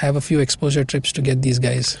year and have a few exposure trips to get these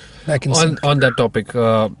guys back in sync. On that topic,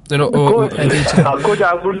 Coach, I just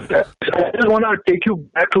want to take you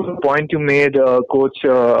back to the point you made, Coach,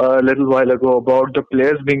 a little while ago about the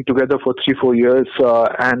players being together for 3-4 years,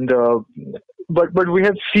 but we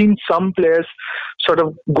have seen some players sort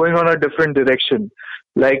of going on a different direction.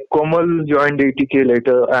 Like Komal joined ATK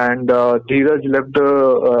later, and Dheeraj left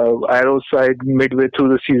the Arrows side midway through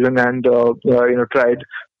the season and tried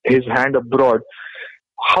his hand abroad.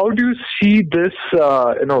 How do you see this? Is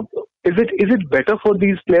it better for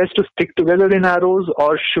these players to stick together in Arrows,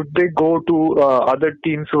 or should they go to other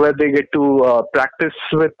teams where they get to practice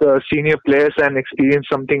with senior players and experience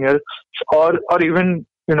something else, or even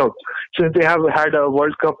since they have had a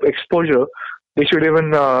World Cup exposure, they should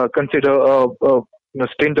even consider a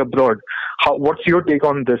stint abroad. What's your take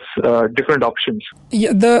on this different options?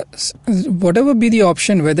 Yeah, whatever be the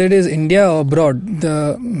option, whether it is India or abroad,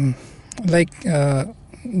 the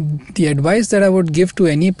advice that I would give to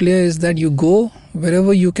any player is that you go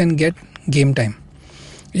wherever you can get game time.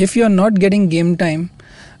 If you are not getting game time,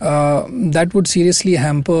 that would seriously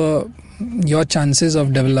hamper your chances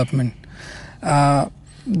of development.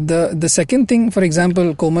 The second thing, for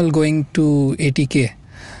example, Komal going to ATK.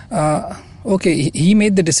 He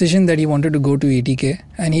made the decision that he wanted to go to ATK,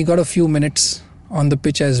 and he got a few minutes on the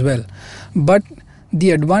pitch as well. But the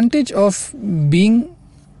advantage of being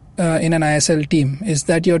in an ISL team is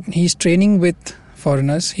that he's training with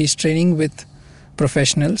foreigners, he's training with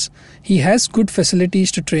professionals. He has good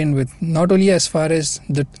facilities to train with, not only as far as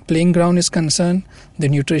the playing ground is concerned, the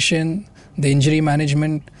nutrition, the injury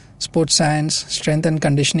management, sports science, strength and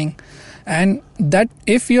conditioning. And that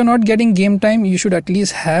if you're not getting game time, you should at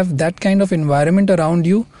least have that kind of environment around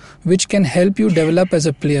you which can help you develop as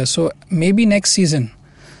a player. So maybe next season,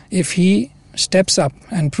 if he steps up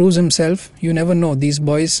and proves himself, you never know. These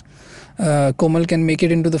boys, Komal can make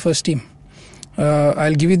it into the first team.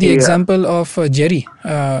 I'll give you the example of Jerry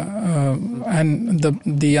and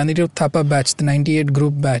the Anirudh Thapa batch, the 98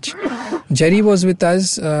 group batch. Jerry was with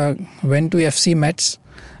us, went to FC Mets,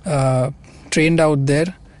 trained out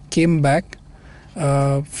there, came back.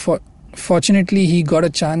 Fortunately, he got a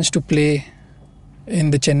chance to play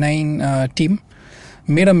in the Chennai team.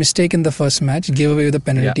 Made a mistake in the first match, gave away the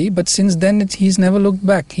penalty. But since then, he's never looked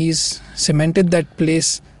back. He's cemented that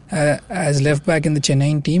place as left back in the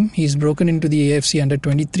Chennai team. He's broken into the AFC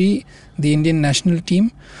Under-23, the Indian national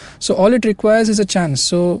team. So all it requires is a chance.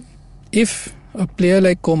 So if a player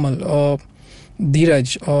like Komal or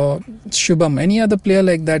Dheeraj or Shubham, any other player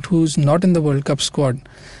like that who's not in the World Cup squad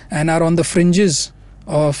and are on the fringes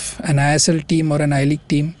of an ISL team or an I-League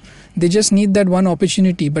team, they just need that one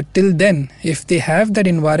opportunity. But till then, if they have that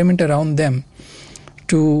environment around them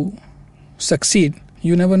to succeed,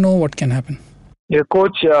 you never know what can happen. Yeah,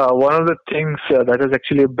 Coach, one of the things that has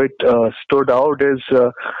actually a bit stood out is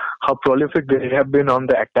how prolific they have been on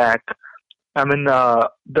the attack. I mean,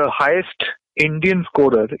 the highest Indian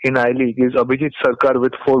scorer in I-League is Abhijit Sarkar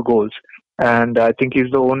with 4 goals. And I think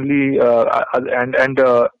he's the only,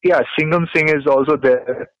 Singham Singh is also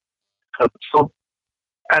there.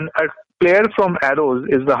 And a player from Arrows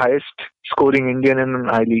is the highest scoring Indian in an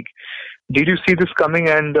I-League. Did you see this coming,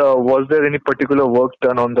 and was there any particular work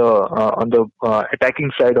done on the attacking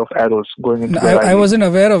side of Arrows going into the I wasn't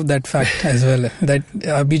aware of that fact as well, that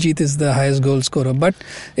Abhijit is the highest goal scorer. But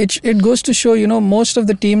it goes to show, most of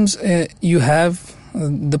the teams, you have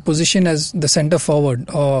the position as the centre forward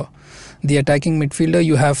or the attacking midfielder,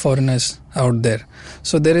 you have foreigners out there.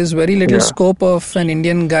 So there is very little scope of an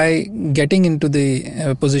Indian guy getting into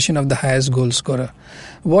the position of the highest goal scorer.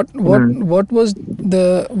 What was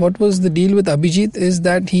the deal with Abhijit is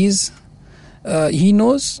that he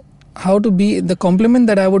knows how to be. The compliment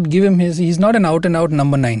that I would give him is he's not an out and out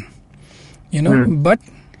number 9, but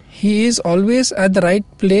he is always at the right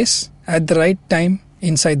place at the right time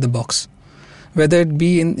inside the box. Whether it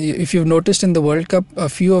be if you've noticed in the World Cup, a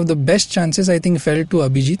few of the best chances I think fell to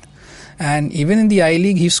Abhijit. And even in the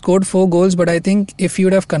I-League, he scored 4 goals. But I think if he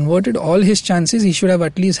would have converted all his chances, he should have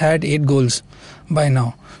at least had 8 goals by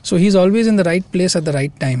now. So he's always in the right place at the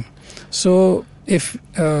right time. So if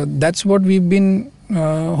that's what we've been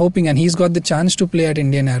hoping, and he's got the chance to play at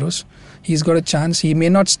Indian Arrows. He's got a chance. He may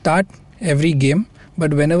not start every game,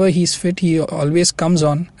 but whenever he's fit, he always comes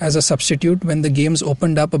on as a substitute when the game's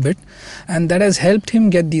opened up a bit, and that has helped him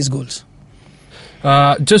get these goals.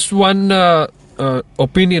 Just one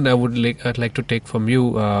opinion I'd like to take from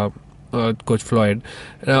you, Coach Floyd.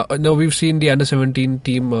 Now we've seen the under-17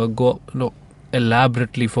 team go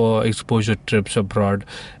elaborately for exposure trips abroad,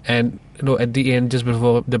 and at the end, just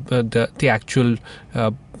before the actual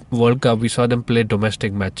World Cup, we saw them play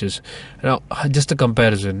domestic matches. Now, just a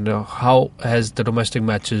comparison. How has the domestic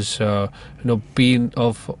matches, been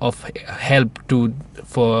of help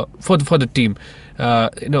for the team?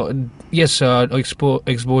 Yes,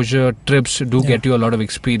 exposure trips do get you a lot of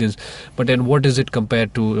experience, but then what is it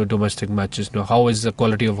compared to domestic matches? How is the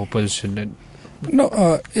quality of opposition?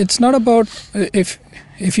 It's not about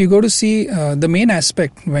if you go to see the main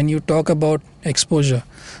aspect when you talk about exposure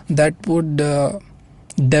that would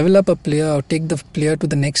develop a player or take the player to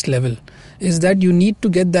the next level is that you need to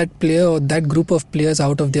get that player or that group of players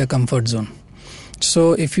out of their comfort zone.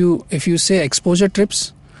 So if you say exposure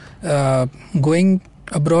trips, going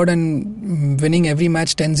abroad and winning every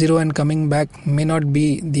match 10-0 and coming back may not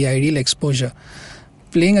be the ideal exposure.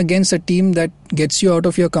 Playing against a team that gets you out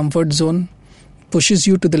of your comfort zone, pushes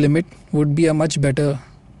you to the limit, would be a much better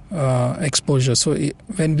exposure. So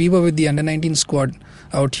when we were with the under-19 squad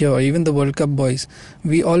out here, or even the World Cup boys,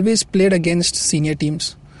 we always played against senior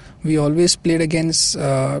teams. We always played against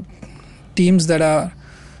teams that are,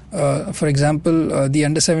 for example, the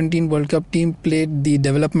under-17 World Cup team played the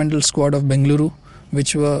developmental squad of Bengaluru,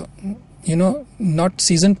 which were, not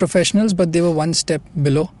seasoned professionals, but they were one step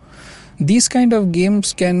below. These kind of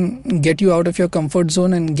games can get you out of your comfort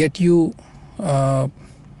zone and get you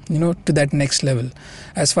to that next level.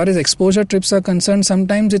 As far as exposure trips are concerned,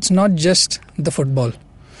 sometimes it's not just the football.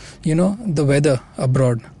 The weather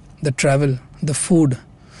abroad, the travel, the food,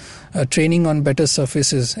 training on better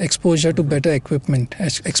surfaces, exposure to better equipment,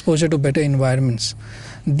 exposure to better environments.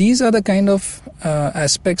 These are the kind of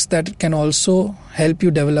aspects that can also help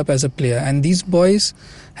you develop as a player. And these boys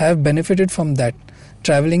have benefited from that,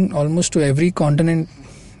 traveling almost to every continent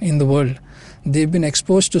in the world. They've been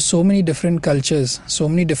exposed to so many different cultures, so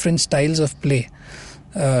many different styles of play,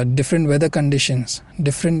 different weather conditions,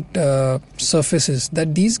 different surfaces,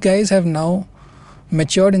 that these guys have now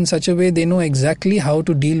matured in such a way they know exactly how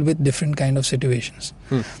to deal with different kind of situations.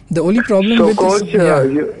 The only problem Coach,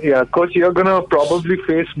 Coach, you're gonna probably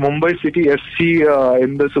face Mumbai City FC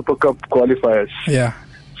in the Super Cup qualifiers. Yeah.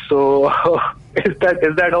 So is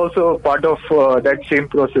that also part of that same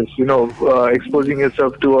process? Exposing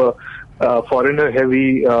yourself to a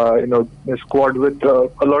foreigner-heavy squad with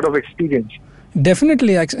a lot of experience.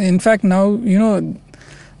 Definitely. In fact, now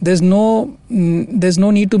there's no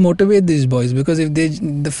need to motivate these boys, because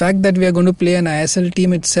the fact that we are going to play an ISL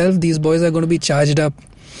team itself, these boys are going to be charged up.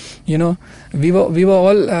 We were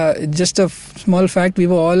all just a small fact. We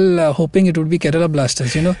were all hoping it would be Kerala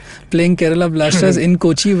Blasters. Playing Kerala Blasters in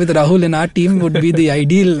Kochi with Rahul in our team would be the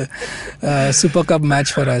ideal Super Cup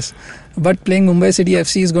match for us. But playing Mumbai City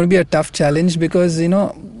FC is going to be a tough challenge, because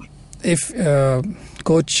if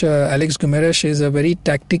Coach Alex Gumeresh is a very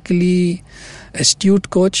tactically astute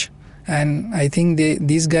coach, and I think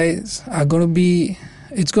these guys are going to be.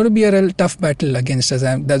 It's going to be a real tough battle against us.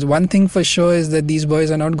 That's one thing for sure, is that these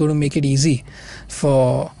boys are not going to make it easy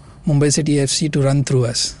for Mumbai City FC to run through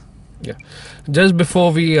us. Yeah. Just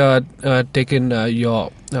before we take in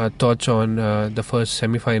your thoughts on the first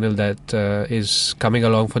semi-final that is coming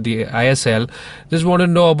along for the ISL, just want to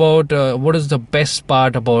know about what is the best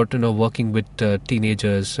part about working with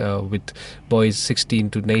teenagers, with boys 16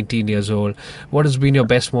 to 19 years old. What has been your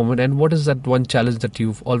best moment, and what is that one challenge that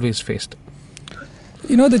you've always faced?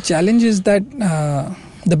 The challenge is that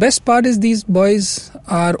the best part is these boys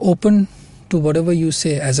are open to whatever you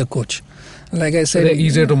say as a coach. Like I said, so they're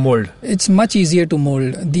easier to mold. It's much easier to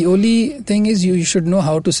mold. The only thing is you should know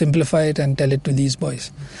how to simplify it and tell it to these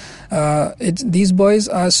boys. These boys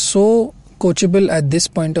are so coachable at this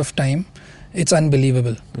point of time. It's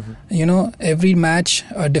unbelievable. Every match,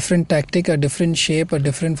 a different tactic, a different shape, a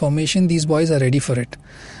different formation. These boys are ready for it.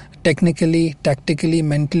 Technically, tactically,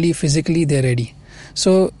 mentally, physically, they're ready.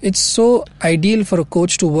 So it's so ideal for a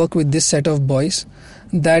coach to work with this set of boys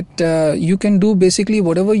that you can do basically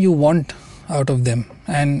whatever you want out of them.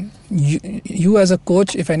 And you as a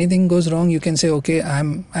coach, if anything goes wrong, you can say, okay,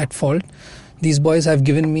 I'm at fault. These boys have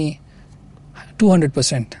given me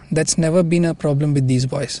 200%. That's never been a problem with these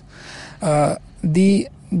boys. The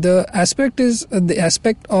aspect is the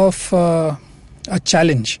aspect of a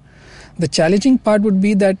challenge. The challenging part would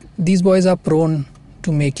be that these boys are prone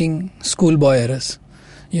to making schoolboy errors.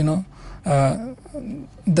 The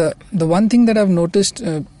one thing that I've noticed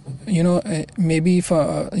maybe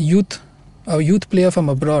for a youth player from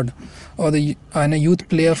abroad and a youth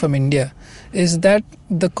player from India, is that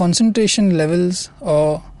the concentration levels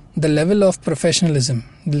or the level of professionalism,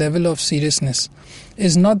 the level of seriousness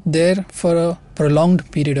is not there for a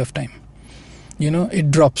prolonged period of time.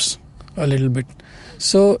 It drops a little bit.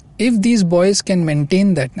 So if these boys can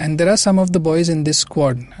maintain that, and there are some of the boys in this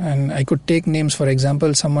squad, and I could take names, for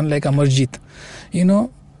example, someone like Amarjeet,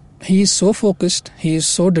 he is so focused, he is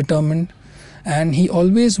so determined, and he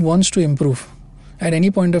always wants to improve. At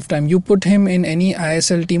any point of time, you put him in any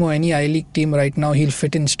ISL team or any I-League team right now, he'll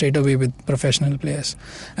fit in straight away with professional players.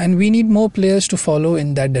 And we need more players to follow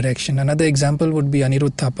in that direction. Another example would be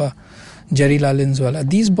Anirudh Thapa, Jerry Lalinswala.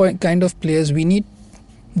 These kind of players, we need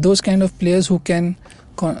those kind of players who can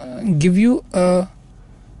give you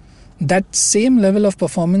that same level of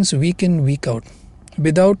performance week in, week out,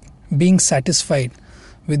 without being satisfied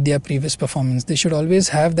with their previous performance. They should always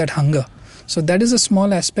have that hunger. So that is a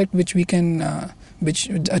small aspect which we can,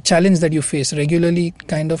 a challenge that you face regularly,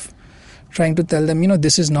 kind of trying to tell them,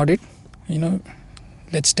 this is not it.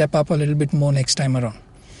 Let's step up a little bit more next time around.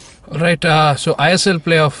 All right. So ISL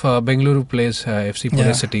playoff, Bengaluru plays FC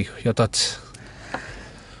Pune City. Your thoughts?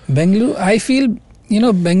 Bengaluru, I feel,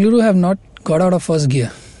 Bengaluru have not got out of first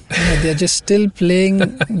gear. They're just still playing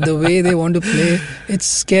the way they want to play. It's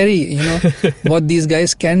scary, what these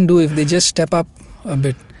guys can do if they just step up a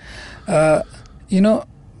bit.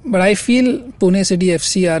 But I feel Pune City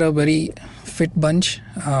FC are a very fit bunch.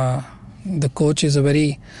 The coach is a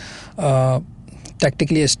very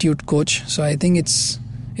tactically astute coach. So I think it's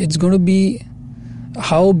going to be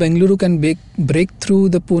how Bengaluru can break through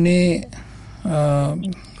the Pune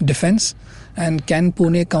defense, and can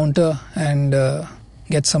Pune counter and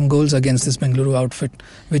get some goals against this Bengaluru outfit,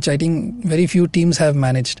 which I think very few teams have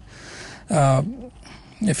managed.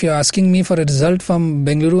 If you're asking me for a result from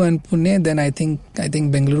Bengaluru and Pune, then I think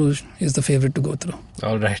Bengaluru is the favourite to go through.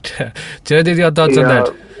 All right. Chiranjeev, your thoughts on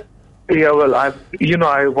that? Yeah, well,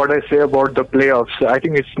 what I say about the playoffs, I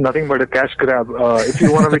think it's nothing but a cash grab. If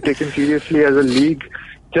you want to be taken seriously as a league,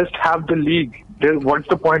 just have the league. What's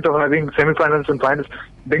the point of having semi-finals and finals?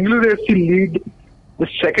 Bengaluru FC lead the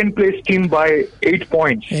second place team by 8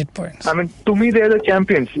 points. 8 points. I mean, to me, they're the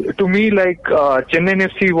champions. To me, like Chennai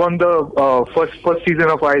FC won the first season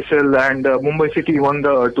of ISL, and Mumbai City won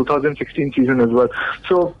the 2016 season as well.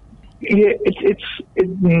 So yeah,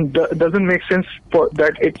 it doesn't make sense for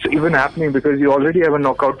that it's even happening, because you already have a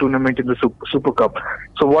knockout tournament in the Super Cup.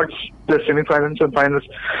 So what's the semi-finals and finals?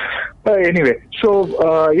 Anyway, so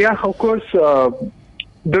of course,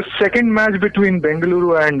 the second match between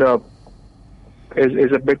Bengaluru and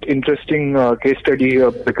is a bit interesting case study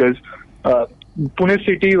here, because Pune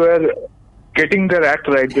City were getting their act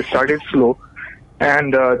right. They started slow,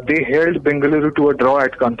 and they held Bengaluru to a draw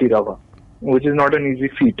at Kantirava, which is not an easy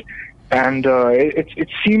feat. And it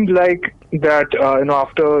seemed like that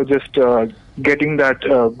after just getting that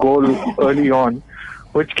goal early on,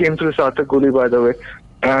 which came through Sarthak Goli, by the way,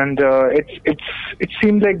 and it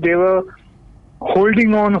seemed like they were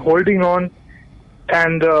holding on.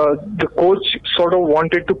 And the coach sort of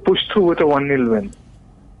wanted to push through with a 1-0 win.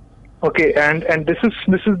 Okay, and this is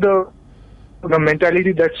the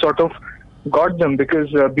mentality that sort of got them, because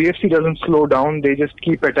BFC doesn't slow down. They just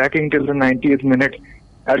keep attacking till the 90th minute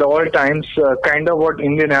at all times, kind of what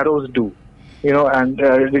Indian Arrows do, and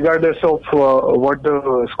regardless of what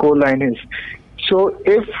the score line is. So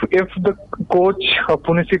if the coach of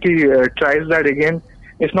Pune City tries that again,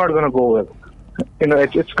 it's not going to go well.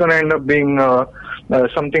 It's going to end up being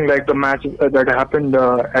something like the match that happened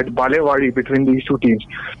at Balewadi between these two teams.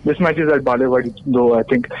 This match is at Balewadi, though, I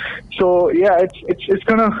think. So yeah, it's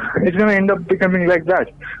gonna end up becoming like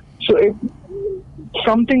that. So if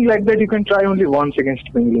something like that you can try only once against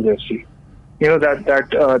Bengaluru FC.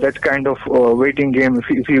 That kind of waiting game.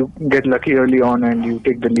 If you get lucky early on and you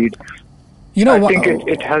take the lead. I think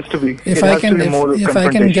it has to be. If I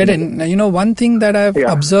can get in, one thing that I've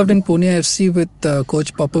observed in Pune FC with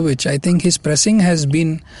Coach Popovic, I think his pressing has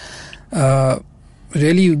been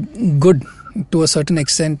really good to a certain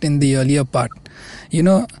extent in the earlier part.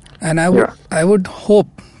 And I would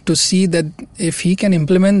hope to see that if he can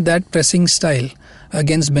implement that pressing style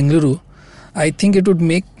against Bengaluru, I think it would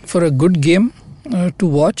make for a good game to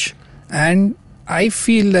watch. And I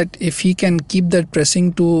feel that if he can keep that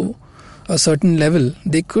pressing to a certain level,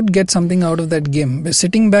 they could get something out of that game. But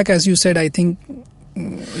sitting back, as you said, I think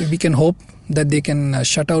we can hope that they can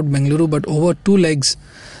shut out Bengaluru, but over 2 legs,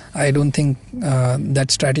 I don't think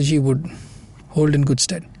that strategy would hold in good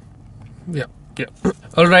stead. Yeah.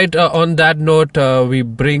 All right. On that note, we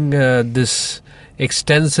bring this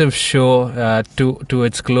extensive show to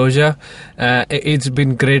its closure. It's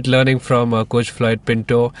been great learning from Coach Floyd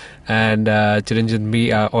Pinto, and Chiranjit and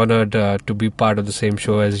me are honored to be part of the same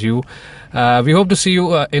show as you. We hope to see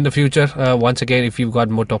you in the future. Once again, if you've got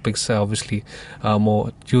more topics, obviously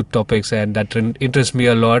more youth topics, and that interests me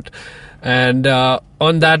a lot. And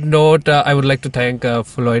on that note, I would like to thank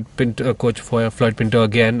Floyd Pinto, Coach Floyd Pinto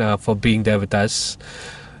again for being there with us.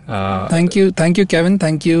 Thank you, Kevin.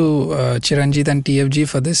 Thank you, Chiranjit and TFG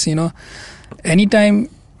for this. Anytime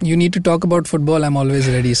you need to talk about football, I'm always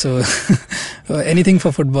ready. So anything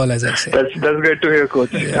for football, as I say. That's great to hear,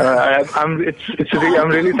 Coach. Yeah. I'm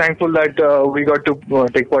really thankful that we got to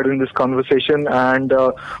take part in this conversation. And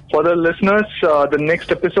for the listeners, the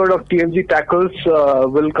next episode of TFG Tackles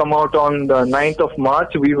will come out on the 9th of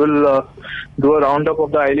March. We will do a roundup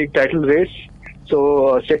of the I-League title race.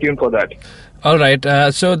 So stay tuned for that. All right,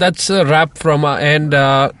 so that's a wrap from our end.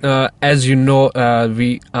 As you know,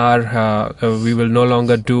 we will no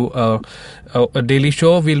longer do a daily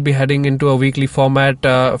show. We'll be heading into a weekly format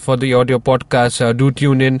for the audio podcast. Do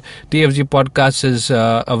tune in. TFG Podcast is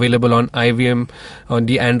available on IVM, on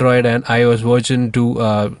the Android and iOS version. Do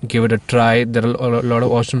give it a try. There are a lot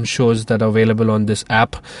of awesome shows that are available on this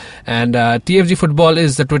app. And TFG Football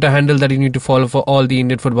is the Twitter handle that you need to follow for all the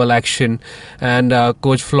Indian football action. And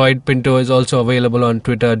Coach Floyd Pinto is also available on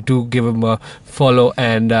Twitter. Do give him a follow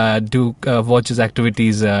and do watch his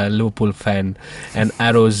activities. Liverpool fan and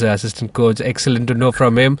Arrow's assistant coach. Excellent to know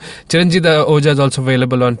from him. Chiranjit Oja is also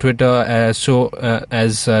available on Twitter. As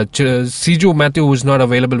Siju Matthew, who's not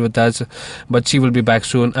available with us, but she will be back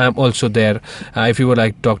soon. I'm also there if you would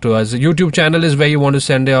like to talk to us. The YouTube channel is where you want to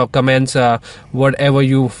send your comments, whatever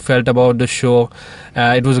you felt about the show.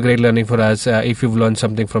 It was a great learning for us. If you've learned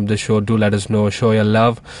something from this show, do let us know. Show your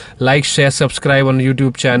love. Like, share, subscribe on the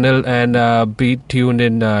YouTube channel, and be tuned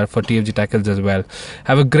in for TFG Tackles as well.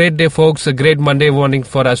 Have a great day, folks. A great Monday morning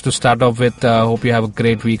for us to start off with. Hope you have a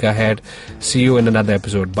great week ahead. See you in another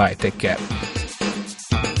episode. Bye. Take care.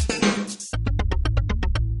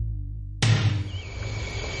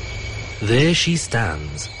 There she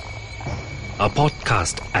stands, a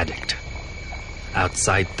podcast addict.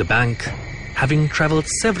 Outside the bank, having travelled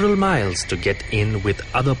several miles to get in with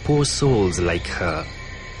other poor souls like her.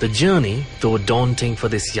 The journey, though daunting for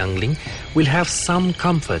this youngling, will have some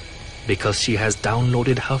comfort because she has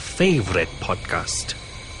downloaded her favourite podcast.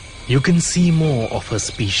 You can see more of her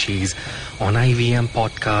species on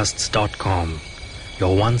ivmpodcasts.com,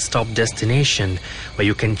 your one-stop destination where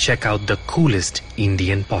you can check out the coolest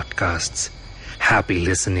Indian podcasts. Happy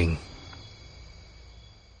listening.